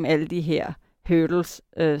gennem alle de her hurdles,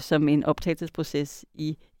 som en optagelsesproces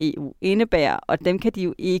i EU indebærer, og dem kan de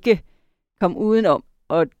jo ikke komme udenom.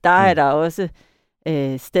 Og der er der også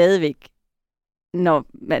stadigvæk, når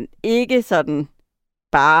man ikke sådan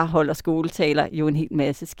bare holder skoletaler, jo en hel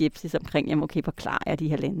masse skepsis omkring, jamen okay, hvor klar er de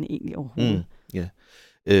her lande egentlig overhovedet? Ja.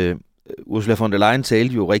 Ursula von der Leyen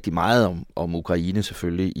talte jo rigtig meget om Ukraine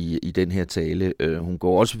selvfølgelig i den her tale. Hun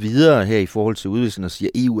går også videre her i forhold til udvidelsen og siger,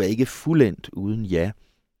 at EU er ikke fuldendt uden ja.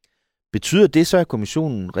 Betyder det så, at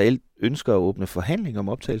kommissionen reelt ønsker at åbne forhandlinger om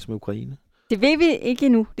optagelse med Ukraine? Det ved vi ikke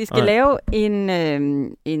endnu. De skal lave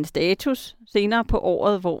en status senere på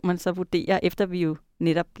året, hvor man så vurderer, efter vi jo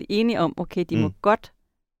netop bliver enige om, okay, de må godt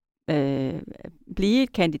blive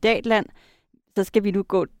et kandidatland, så skal vi nu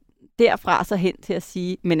gå derfra så hen til at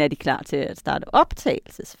sige, men er de klar til at starte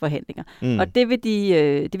optagelsesforhandlinger? Og det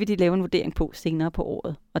vil de lave en vurdering på senere på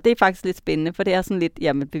året. Og det er faktisk lidt spændende, for det er sådan lidt,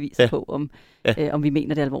 jamen beviser på, om vi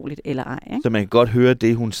mener det alvorligt eller ej. Ikke? Så man kan godt høre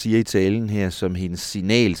det, hun siger i talen her, som hendes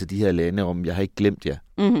signal til de her lande om, jeg har ikke glemt jer.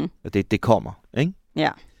 Mm-hmm. Og det kommer, ikke? Ja.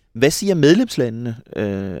 Hvad siger medlemslandene?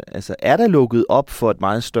 Altså, er der lukket op for et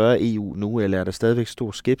meget større EU nu, eller er der stadigvæk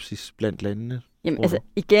stor skepsis blandt landene? Jamen altså,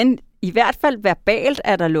 igen, i hvert fald verbalt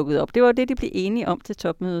er der lukket op. Det var det, de blev enige om til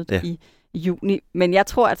topmødet i juni. Men jeg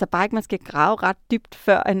tror altså bare ikke, man skal grave ret dybt,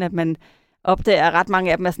 før end at man opdager, at ret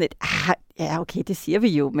mange af dem er sådan lidt, ja okay, det siger vi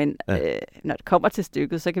jo, men når det kommer til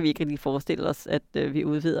stykket, så kan vi ikke rigtig forestille os, at vi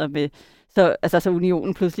udvider med, så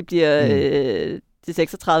unionen pludselig bliver til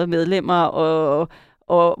 36 medlemmer,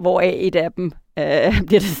 og hvoraf et af dem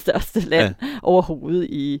bliver det største land overhovedet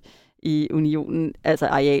i unionen, altså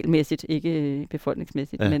arealmæssigt, ikke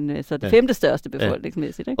befolkningsmæssigt, men så det 5. største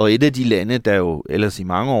befolkningsmæssigt. Ikke? Og et af de lande, der jo ellers i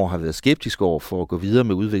mange år har været skeptiske over for at gå videre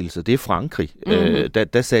med udvidelser, det er Frankrig. Mm-hmm.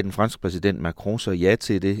 Der sagde den franske præsident Macron så ja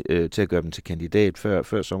til det, til at gøre dem til kandidat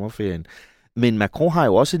før sommerferien. Men Macron har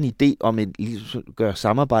jo også en idé om at gøre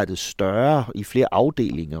samarbejdet større i flere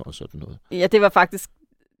afdelinger og sådan noget. Ja, det var faktisk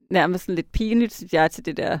nærmest sådan lidt pinligt, synes jeg, til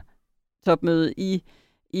det der topmøde i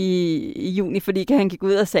juni, fordi han gik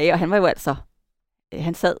ud og sagde, og han var jo altså,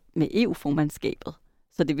 han sad med EU-formandskabet,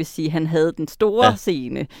 så det vil sige, at han havde den store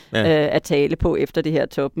scene at tale på efter det her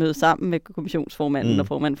topmøde, sammen med kommissionsformanden og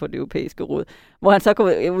formanden for det europæiske råd, hvor han så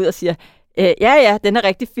går ud og siger, ja, den er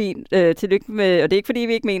rigtig fin, tillykke med, og det er ikke fordi,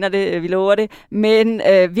 vi ikke mener det, vi lover det, men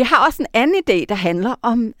vi har også en anden idé, der handler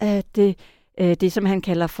om det, som han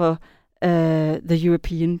kalder for the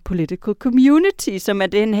European Political Community, som er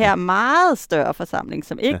den her meget større forsamling,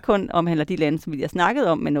 som ikke kun omhandler de lande, som vi har snakket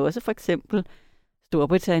om, men også for eksempel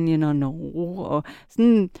Storbritannien og Norge, og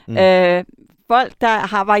sådan folk, der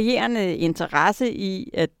har varierende interesse i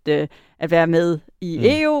at være med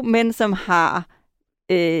i EU, men som har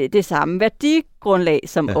det samme værdigrundlag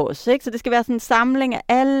som os. Ikke? Så det skal være sådan en samling af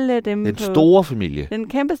alle dem. Den store familie. Den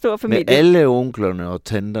kæmpe store familie. Med alle onklerne og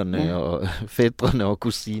tanterne og fædrene og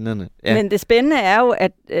kusinerne. Ja. Men det spændende er jo,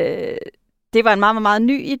 at det var en meget, meget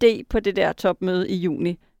ny idé på det der topmøde i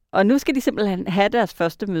juni. Og nu skal de simpelthen have deres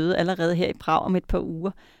første møde allerede her i Prag om et par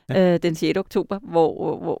uger, den 6. oktober,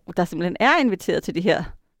 hvor der simpelthen er inviteret til det her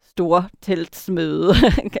store teltsmøde.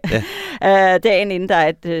 Dagen inden der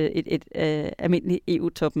er et almindeligt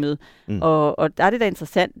EU-topmøde. Og der er det da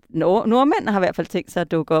interessant. Nordmændene har i hvert fald tænkt sig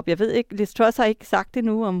at dukke op. Jeg ved ikke, Liz Truss har ikke sagt det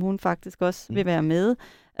nu, om hun faktisk også vil være med.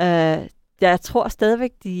 Jeg tror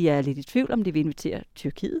stadigvæk, de er lidt i tvivl, om de vil invitere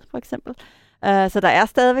Tyrkiet, for eksempel. Så der er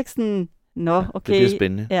stadigvæk sådan, okay. Det bliver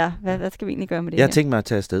spændende. Ja, hvad skal vi egentlig gøre med det Jeg har tænkt mig at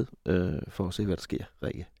tage afsted for at se, hvad der sker,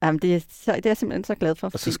 Rikke. Jamen, det er jeg simpelthen så glad for.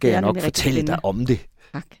 Og så skal jeg nok fortælle dig om det.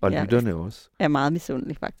 Tak. Og lytterne også. Jeg er meget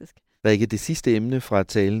misundelig, faktisk. Rikke, det sidste emne fra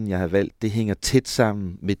talen, jeg har valgt, det hænger tæt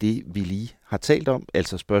sammen med det, vi lige har talt om,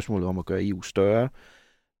 altså spørgsmålet om at gøre EU større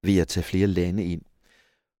ved at tage flere lande ind.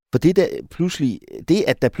 For det,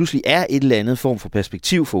 at der pludselig er et eller andet form for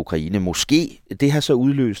perspektiv for Ukraine, måske, det har så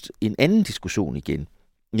udløst en anden diskussion igen,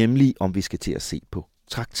 nemlig om vi skal til at se på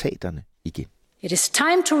traktaterne igen. It is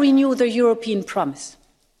time to renew the European promise.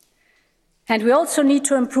 And we also need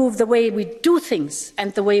to improve the way we do things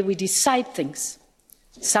and the way we decide things.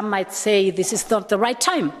 Some might say this is not the right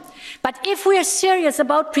time. But if we are serious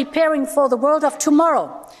about preparing for the world of tomorrow,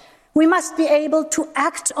 we must be able to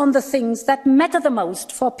act on the things that matter the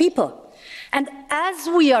most for people. And as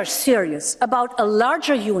we are serious about a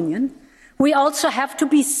larger union, we also have to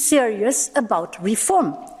be serious about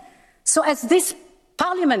reform. So as this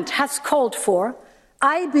Parliament has called for,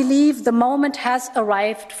 I believe the moment has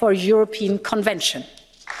arrived for European convention.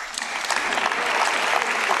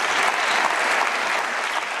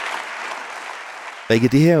 Rikke,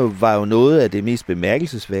 det her var jo noget af det mest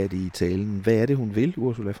bemærkelsesværdige i talen. Hvad er det, hun vil,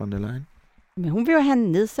 Ursula von der Leyen? Men hun vil jo have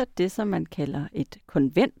nedsat det, som man kalder et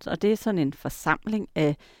konvent, og det er sådan en forsamling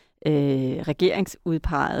af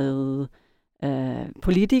regeringsudpegede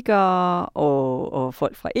politikere og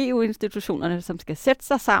folk fra EU-institutionerne, som skal sætte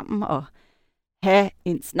sig sammen og have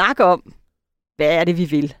en snak om, hvad er det, vi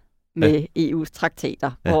vil med EU's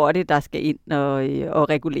traktater? Hvor er det, der skal ind og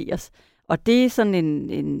reguleres? Og det er sådan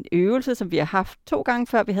en øvelse, som vi har haft 2 gange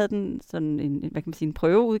før. Vi havde en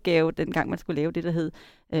prøveudgave, dengang man skulle lave det, der hed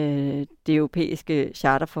det europæiske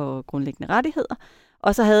charter for grundlæggende rettigheder.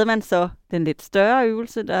 Og så havde man så den lidt større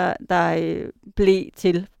øvelse, der blev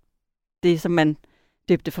til det, som man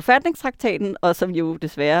døbte forfatningstraktaten, og som jo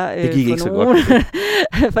desværre det gik ikke for så nogen, godt.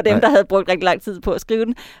 for dem, der havde brugt rigtig lang tid på at skrive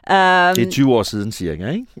den. Det er 20 år siden cirka,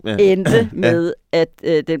 ikke? Endte med, at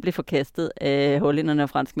den blev forkastet af hollænderne og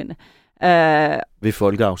franskmændene. Ved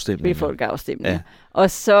folkeafstemningen. Ja.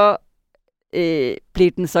 Og så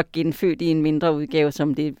blev den så genfødt i en mindre udgave,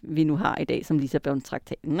 som det vi nu har i dag, som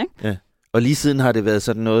Lissabon-traktaten. Ikke? Ja. Og lige siden har det været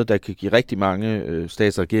sådan noget, der kan give rigtig mange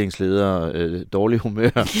stats- og regeringsledere dårlig humør.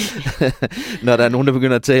 Når der er nogen, der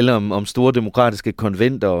begynder at tale om store demokratiske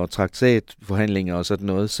konventer og traktatforhandlinger og sådan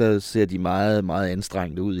noget, så ser de meget, meget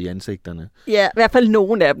anstrengte ud i ansigterne. Ja, i hvert fald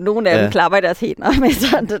nogle af dem. Nogle af dem klapper i deres hænder. Men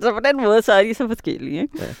så på den måde, så er de så forskellige.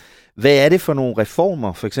 Ikke? Ja. Hvad er det for nogle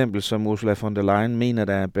reformer, for eksempel, som Ursula von der Leyen mener,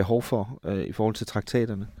 der er behov for i forhold til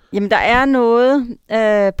traktaterne? Jamen, der er noget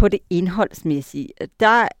på det indholdsmæssige.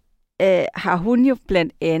 Der har hun jo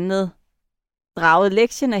blandt andet draget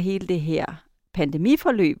lektien af hele det her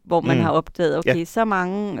pandemiforløb, hvor man har opdaget, så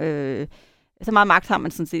meget magt har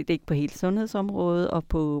man sådan set ikke på hele sundhedsområdet og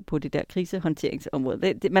på det der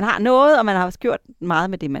krisehåndteringsområde. Man har noget, og man har også gjort meget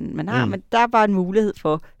med det, man har, men der var en mulighed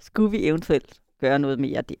for, skulle vi eventuelt gøre noget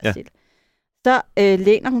mere dertil. Så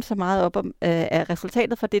læner hun så meget op om af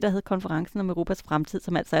resultatet fra det, der hed konferencen om Europas fremtid,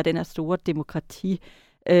 som altså er den her store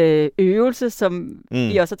demokratiøvelse, som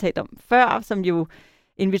vi også har talt om før, som jo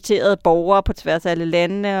inviterede borgere på tværs af alle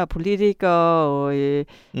landene og politikere og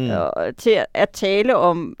til at tale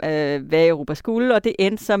om, hvad Europa skulle, og det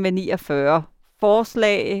endte så med 49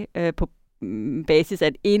 forslag på basis af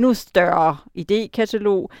et endnu større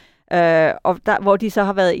idékatalog, og hvor de så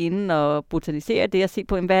har været inde og botanisere det og se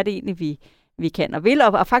på, hvad er det egentlig, vi kan og vil,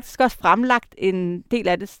 og faktisk også fremlagt en del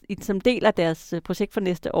af det som del af deres projekt for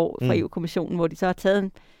næste år fra EU-kommissionen, hvor de så har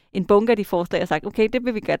taget en bunke af de forslag og sagt, okay, det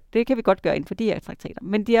kan vi godt gøre inden for de her traktater.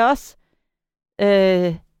 Men de har også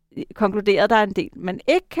konkluderet, at der er en del, man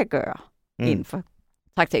ikke kan gøre inden for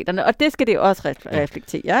traktaterne, og det skal det jo også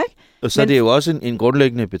reflektere, ikke? Og så er det jo også en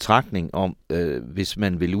grundlæggende betragtning om, hvis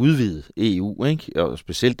man vil udvide EU, ikke? Og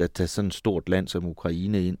specielt at tage sådan et stort land som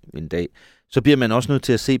Ukraine ind en dag, så bliver man også nødt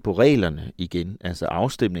til at se på reglerne igen, altså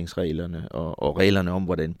afstemningsreglerne og reglerne om,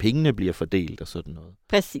 hvordan pengene bliver fordelt og sådan noget.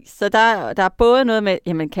 Præcis, så der er både noget med,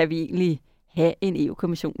 jamen kan vi egentlig have en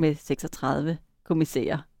EU-kommission med 36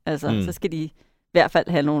 kommissærer? Altså, så skal de i hvert fald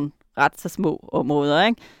have nogle ret så små områder,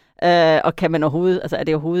 ikke? Og kan man overhovedet, altså er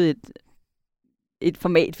det overhovedet et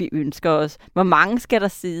format, vi ønsker os? Hvor mange skal der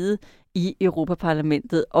sidde i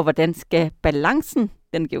Europaparlamentet, og hvordan skal balancen,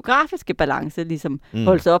 den geografiske balance, ligesom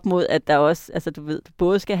holdes op mod, at der også, altså du ved,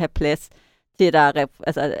 både skal have plads til, at, der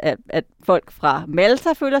at folk fra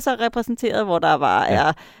Malta føler sig repræsenteret, hvor der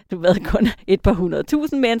er, du ved, kun et par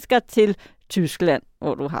 100.000 mennesker, til Tyskland,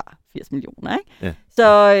 hvor du har 80 millioner, ikke? Ja.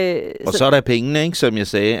 Så er der pengene, ikke, som jeg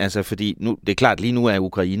sagde, altså fordi nu, det er klart, lige nu er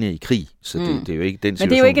Ukraine i krig, så det er jo ikke den situation, vi taler om. Men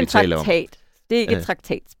det er jo ikke en traktat. Det er ikke et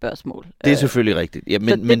traktatspørgsmål. Det er selvfølgelig rigtigt. Ja,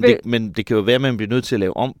 men det kan jo være, at man bliver nødt til at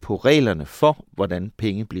lave om på reglerne for, hvordan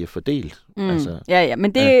penge bliver fordelt. Altså,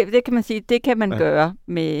 men det kan man sige, det kan man gøre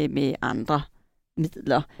med andre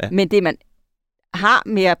midler. Ja. Men det, man har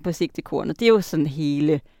mere på sigtekornet, det er jo sådan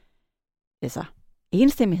hele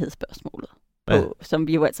enstemmighedsspørgsmålet. Som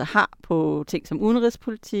vi jo altså har på ting som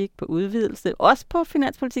udenrigspolitik, på udvidelse, også på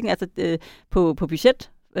finanspolitikken, altså på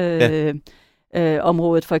budget.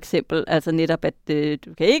 Området for eksempel, altså netop, at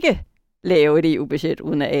du kan ikke lave et EU-budget,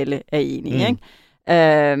 uden at alle er enige, ikke?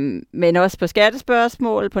 Men også på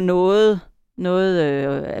skattespørgsmål, på noget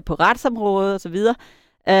på retsområdet osv.,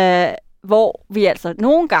 hvor vi altså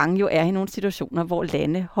nogle gange jo er i nogle situationer, hvor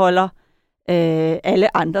lande holder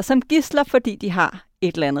alle andre som gidsler, fordi de har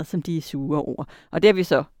et eller andet, som de er sure over. Og det har vi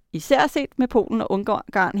så især set med Polen og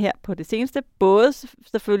Ungarn her på det seneste, både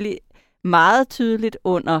selvfølgelig meget tydeligt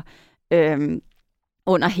under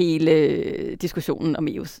hele diskussionen om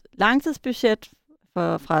EU's langtidsbudget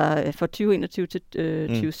fra 2021 til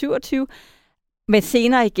 2027, men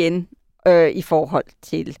senere igen i forhold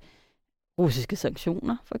til russiske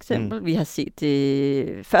sanktioner, for eksempel. Vi har set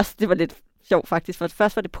det først, det var lidt sjovt faktisk, for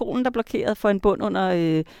først var det Polen, der blokerede for en bund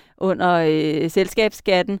under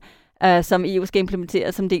selskabsskatten, som EU skal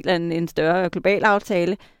implementere som del af en større global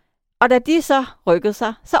aftale. Og da de så rykkede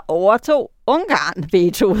sig, så overtog Ungarn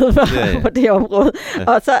vetoet på det område.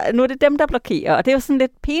 Ja. Og så nu er det dem, der blokerer. Og det er jo sådan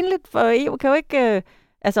lidt pinligt, for EU kan jo ikke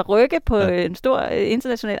rykke på en stor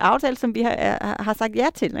international aftale, som vi har sagt ja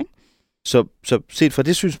til, ikke? Så set fra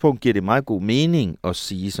det synspunkt giver det meget god mening at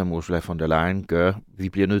sige, som Ursula von der Leyen gør, vi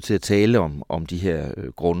bliver nødt til at tale om de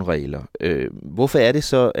her grundregler. Hvorfor er det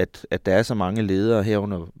så, at der er så mange ledere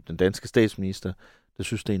herunder den danske statsminister, der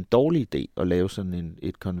synes, det er en dårlig idé at lave sådan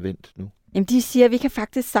et konvent nu? Jamen, de siger, at vi kan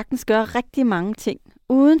faktisk sagtens gøre rigtig mange ting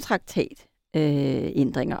uden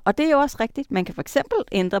traktatændringer. Og det er jo også rigtigt. Man kan for eksempel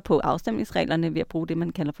ændre på afstemningsreglerne ved at bruge det, man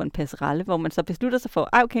kalder for en passerelle, hvor man så beslutter sig for,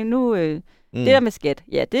 okay, nu det der med skat,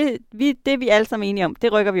 ja, det er vi alle sammen enige om,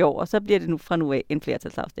 det rykker vi over, og så bliver det nu fra nu af en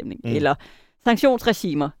flertalsafstemning. Eller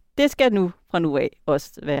sanktionsregimer, det skal nu fra nu af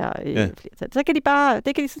også være flertal. Så kan det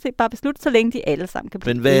kan de sådan set bare beslutte, så længe de alle sammen kan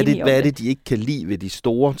blive enige om det. Men hvad er det, de ikke kan lide ved de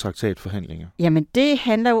store traktatforhandlinger? Jamen, det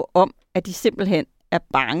handler jo om, at de simpelthen er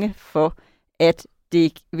bange for, at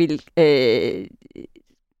det vil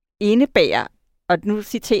indebære, og nu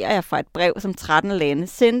citerer jeg fra et brev, som 13 lande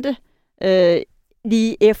sendte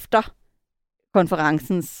lige efter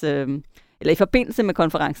konferencens, eller i forbindelse med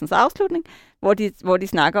konferencens afslutning, hvor de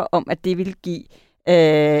snakker om, at det vil give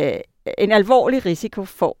en alvorlig risiko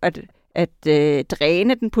for at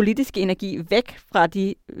dræne den politiske energi væk fra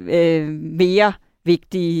de mere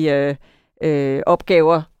vigtige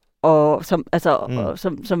opgaver, og som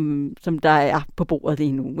der er på bordet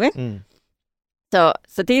lige nu, ikke? Så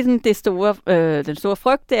det er sådan den store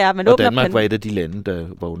frygt, det er, at man åbner. Og Danmark var et af de lande, der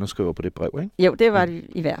var underskriver på det brev, ikke? Jo, det var det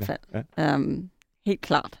i hvert fald. Ja. Helt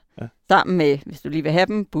klart. Ja. Sammen med, hvis du lige vil have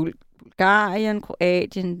dem, Bulgarien,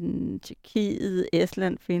 Kroatien, Tjekkiet,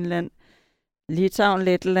 Estland, Finland, Litauen,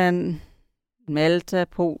 Letland, Malta,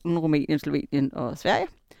 Polen, Rumænien, Slovenien og Sverige.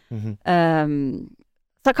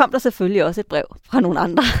 Så kom der selvfølgelig også et brev fra nogle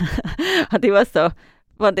andre. Og det var så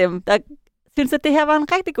for dem, der synes, at det her var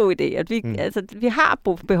en rigtig god idé. At vi har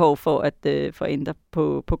behov for at ændre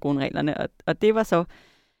på grundreglerne. Og det var så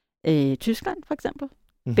Tyskland for eksempel.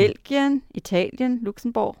 Belgien, Italien,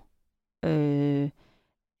 Luxembourg,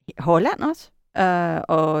 Holland også,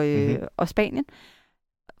 og Spanien.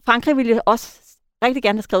 Frankrig ville også rigtig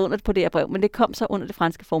gerne have skrevet under på det her brev, men det kom så under det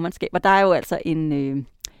franske formandskab, og der er jo altså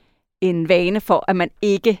en vane for, at man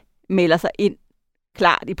ikke melder sig ind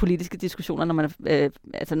klart i politiske diskussioner, når man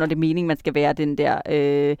når det er meningen, man skal være den der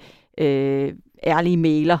ærlige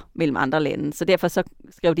mailer mellem andre lande. Så derfor så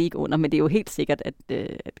skrev de ikke under, men det er jo helt sikkert,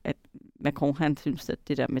 at Macron han synes, at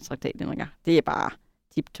det der med traktatændringer, det er bare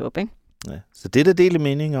tip-top, ikke? Ja, så det er der delte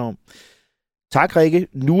meninger om. Tak, Rikke.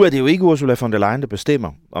 Nu er det jo ikke Ursula von der Leyen, der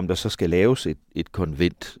bestemmer, om der så skal laves et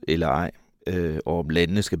konvent eller ej, og om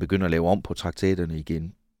landene skal begynde at lave om på traktaterne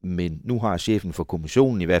igen. Men nu har chefen for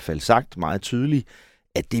kommissionen i hvert fald sagt meget tydeligt,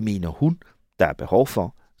 at det mener hun, der er behov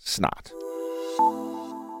for snart.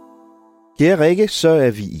 Kære Rikke, så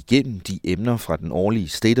er vi igennem de emner fra den årlige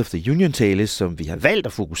State of the Union-tale, som vi har valgt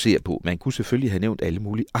at fokusere på. Man kunne selvfølgelig have nævnt alle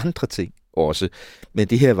mulige andre ting også, men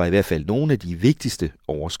det her var i hvert fald nogle af de vigtigste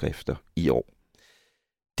overskrifter i år.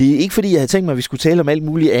 Det er ikke fordi, jeg havde tænkt mig, at vi skulle tale om alt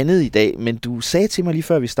muligt andet i dag, men du sagde til mig lige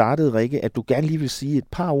før vi startede, Rikke, at du gerne lige vil sige et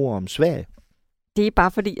par ord om Sverige. Det er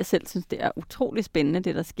bare fordi, jeg selv synes, det er utrolig spændende,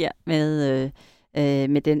 det der sker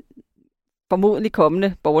med den formodentlig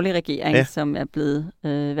kommende borgerlige regering, som er blevet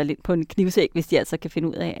valgt ind på en knivsæg, hvis de altså kan finde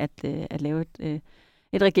ud af at lave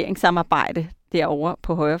et regeringssamarbejde derovre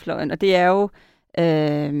på højrefløjen. Og det er jo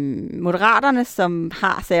Moderaterne, som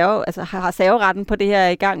har serveretten på det her, er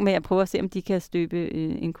i gang med at prøve at se, om de kan støbe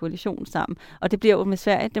en koalition sammen. Og det bliver jo med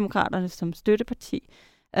Sverigedemokraterne som støtteparti.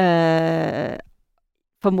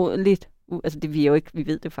 Formodentlig, altså det vi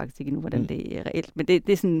ved det faktisk ikke endnu, hvordan det er reelt, men det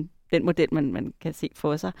er sådan den model, man kan se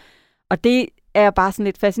for sig. Og det er jeg bare sådan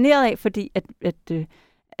lidt fascineret af, fordi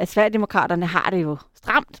at Sverigedemokraterne har det jo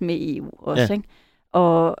stramt med EU også, ikke?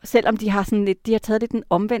 Og selvom de har taget lidt den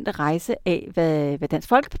omvendte rejse af, hvad Dansk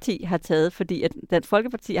Folkeparti har taget, fordi at Dansk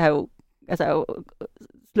Folkeparti har jo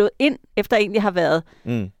slået ind, efter egentlig har været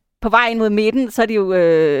på vej ind mod midten, så er de jo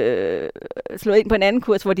slået ind på en anden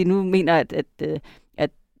kurs, hvor de nu mener,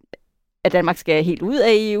 at Danmark skal helt ud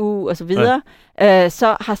af EU og så videre.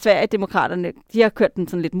 Så har Sverigedemokraterne, de har kørt den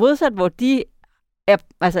sådan lidt modsat, hvor de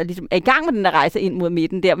ligesom er i gang med den der rejse ind mod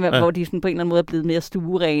midten, der hvor de sådan på en eller anden måde er blevet mere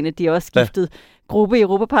stuerene. De har også skiftet gruppe i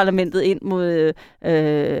Europaparlamentet ind mod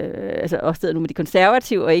også stedet nu med de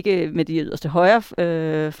konservative, og ikke med de yderste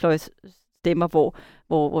højrefløjsstemmer,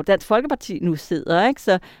 hvor Dansk Folkeparti nu sidder, ikke?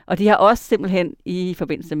 Så, og de har også simpelthen i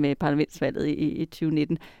forbindelse med parlamentsvalget i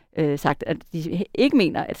 2019 sagt, at de ikke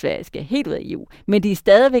mener, at Sverige skal helt ud af EU. Men de er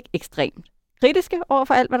stadigvæk ekstremt kritiske over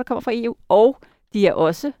for alt, hvad der kommer fra EU, og de er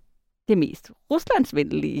også det mest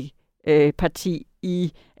ruslandsvenlige parti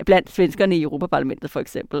blandt svenskerne i Europaparlamentet, for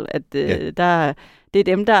eksempel. At det er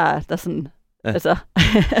dem, der sådan... Ja. Altså,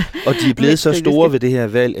 og de er blevet så store ved det her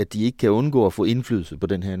valg, at de ikke kan undgå at få indflydelse på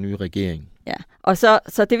den her nye regering. Ja, og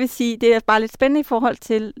så det vil sige, det er bare lidt spændende i forhold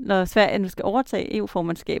til, når Sverige nu skal overtage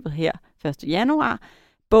EU-formandskabet her 1. januar.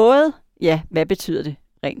 Både, hvad betyder det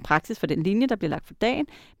rent praksis for den linje, der bliver lagt for dagen,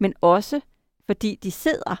 men også fordi de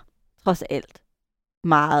sidder trods alt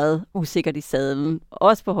meget usikkert i sadlen,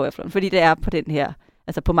 også på højrefløjen, fordi det er på den her,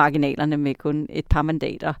 altså på marginalerne med kun et par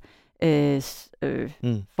mandater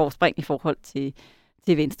forspring i forhold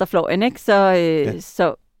til venstrefløjen, ikke?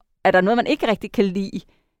 Så er der noget, man ikke rigtig kan lide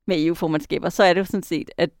med EU-formandskaber, så er det jo sådan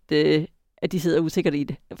set, at de sidder usikkert i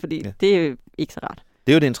det, fordi det er jo ikke så rart.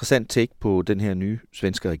 Det er jo et interessant take på den her nye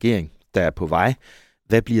svenske regering, der er på vej.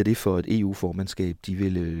 Hvad bliver det for et EU-formandskab, de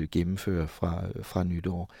vil gennemføre fra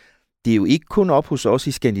nytår? Det er jo ikke kun op hos os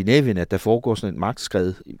i Skandinavien, at der foregår sådan et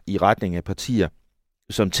magtskred i retning af partier,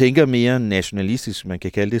 som tænker mere nationalistisk, man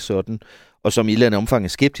kan kalde det sådan, og som i et eller andet omfang er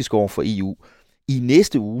skeptisk over for EU. I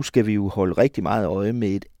næste uge skal vi jo holde rigtig meget øje med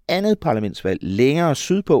et andet parlamentsvalg længere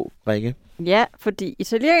sydpå, Rikke. Ja, fordi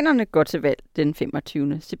italienerne går til valg den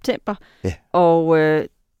 25. september, og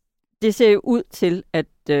det ser jo ud til, at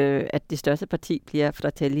det største parti bliver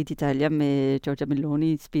Fratelli d'Italia med Giorgia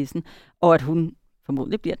Meloni i spidsen, og at hun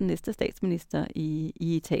formodentlig bliver den næste statsminister i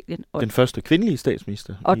Italien. Og den første kvindelige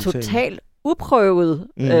statsminister og i Italien. Totalt uprøvet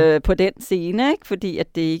på den scene, ikke? Fordi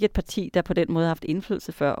at det ikke er et parti, der på den måde har haft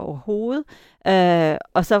indflydelse før overhovedet.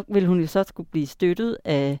 Og så vil hun jo så skulle blive støttet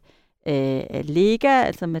af Lega,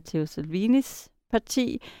 altså Matteo Salvinis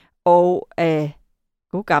parti, og af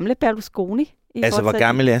gode gamle Berlusconi. Altså, hvor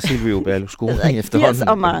gammel er Silvio Berlusconi efterhånden? 80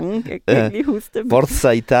 og mange, jeg kan ikke lige huske det. Forza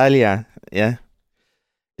Italia, ja.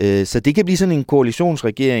 Så det kan blive sådan en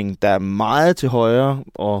koalitionsregering, der er meget til højre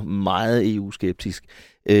og meget EU-skeptisk.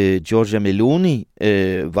 Giorgia Meloni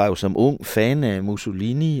var jo som ung fan af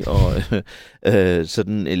Mussolini og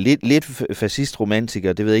sådan lidt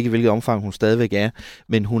fascistromantiker. Det ved jeg ikke, i hvilket omfang hun stadigvæk er,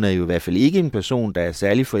 men hun er jo i hvert fald ikke en person, der er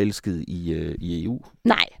særlig forelsket i EU.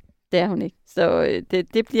 Nej, det er hun ikke. Så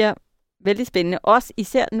det bliver vældig spændende. Også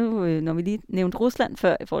især nu, når vi lige nævnte Rusland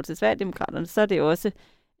før i forhold til Sverigedemokraterne, så er det også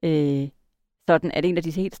sådan, at en af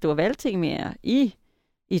de helt store valgtemaer i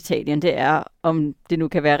Italien, det er, om det nu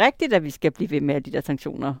kan være rigtigt, at vi skal blive ved med de der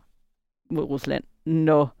sanktioner mod Rusland,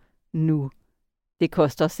 når nu. Det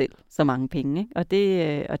koster os selv så mange penge, ikke? Og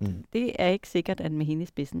det er ikke sikkert, at med hende i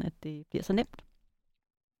spidsen, at det bliver så nemt.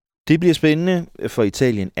 Det bliver spændende, for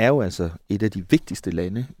Italien er jo altså et af de vigtigste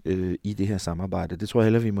lande i det her samarbejde. Det tror jeg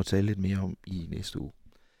hellere, vi må tale lidt mere om i næste uge.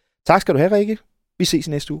 Tak skal du have, Rikke. Vi ses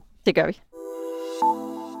næste uge. Det gør vi.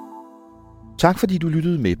 Tak fordi du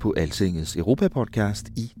lyttede med på Altingets Europa-podcast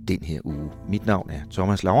i den her uge. Mit navn er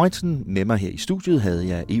Thomas Lauritsen. Med mig her i studiet havde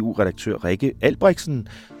jeg EU-redaktør Rikke Albrechtsen,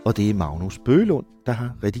 og det er Magnus Bøgelund, der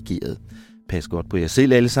har redigeret. Pas godt på jer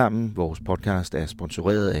selv alle sammen. Vores podcast er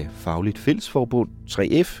sponsoreret af Fagligt Fællesforbund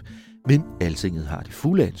 3F, men Altinget har det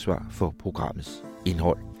fulde ansvar for programmets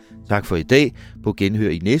indhold. Tak for i dag. På genhør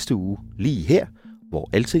i næste uge, lige her, hvor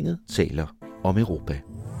Altinget taler om Europa.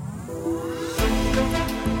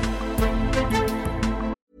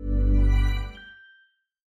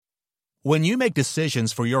 When you make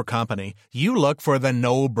decisions for your company, you look for the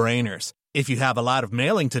no-brainers. If you have a lot of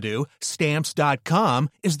mailing to do, Stamps.com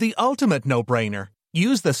is the ultimate no-brainer.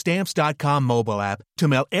 Use the Stamps.com mobile app to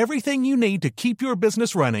mail everything you need to keep your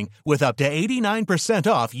business running with up to 89%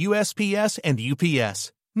 off USPS and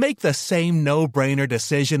UPS. Make the same no-brainer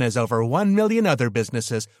decision as over 1 million other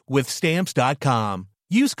businesses with Stamps.com.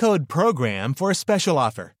 Use code PROGRAM for a special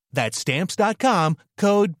offer. That's Stamps.com,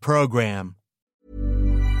 code PROGRAM.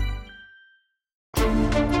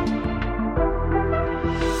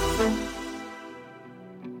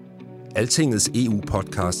 Altingets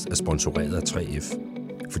EU-podcast er sponsoreret af 3F,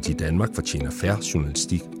 fordi Danmark fortjener fair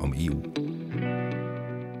journalistik om EU.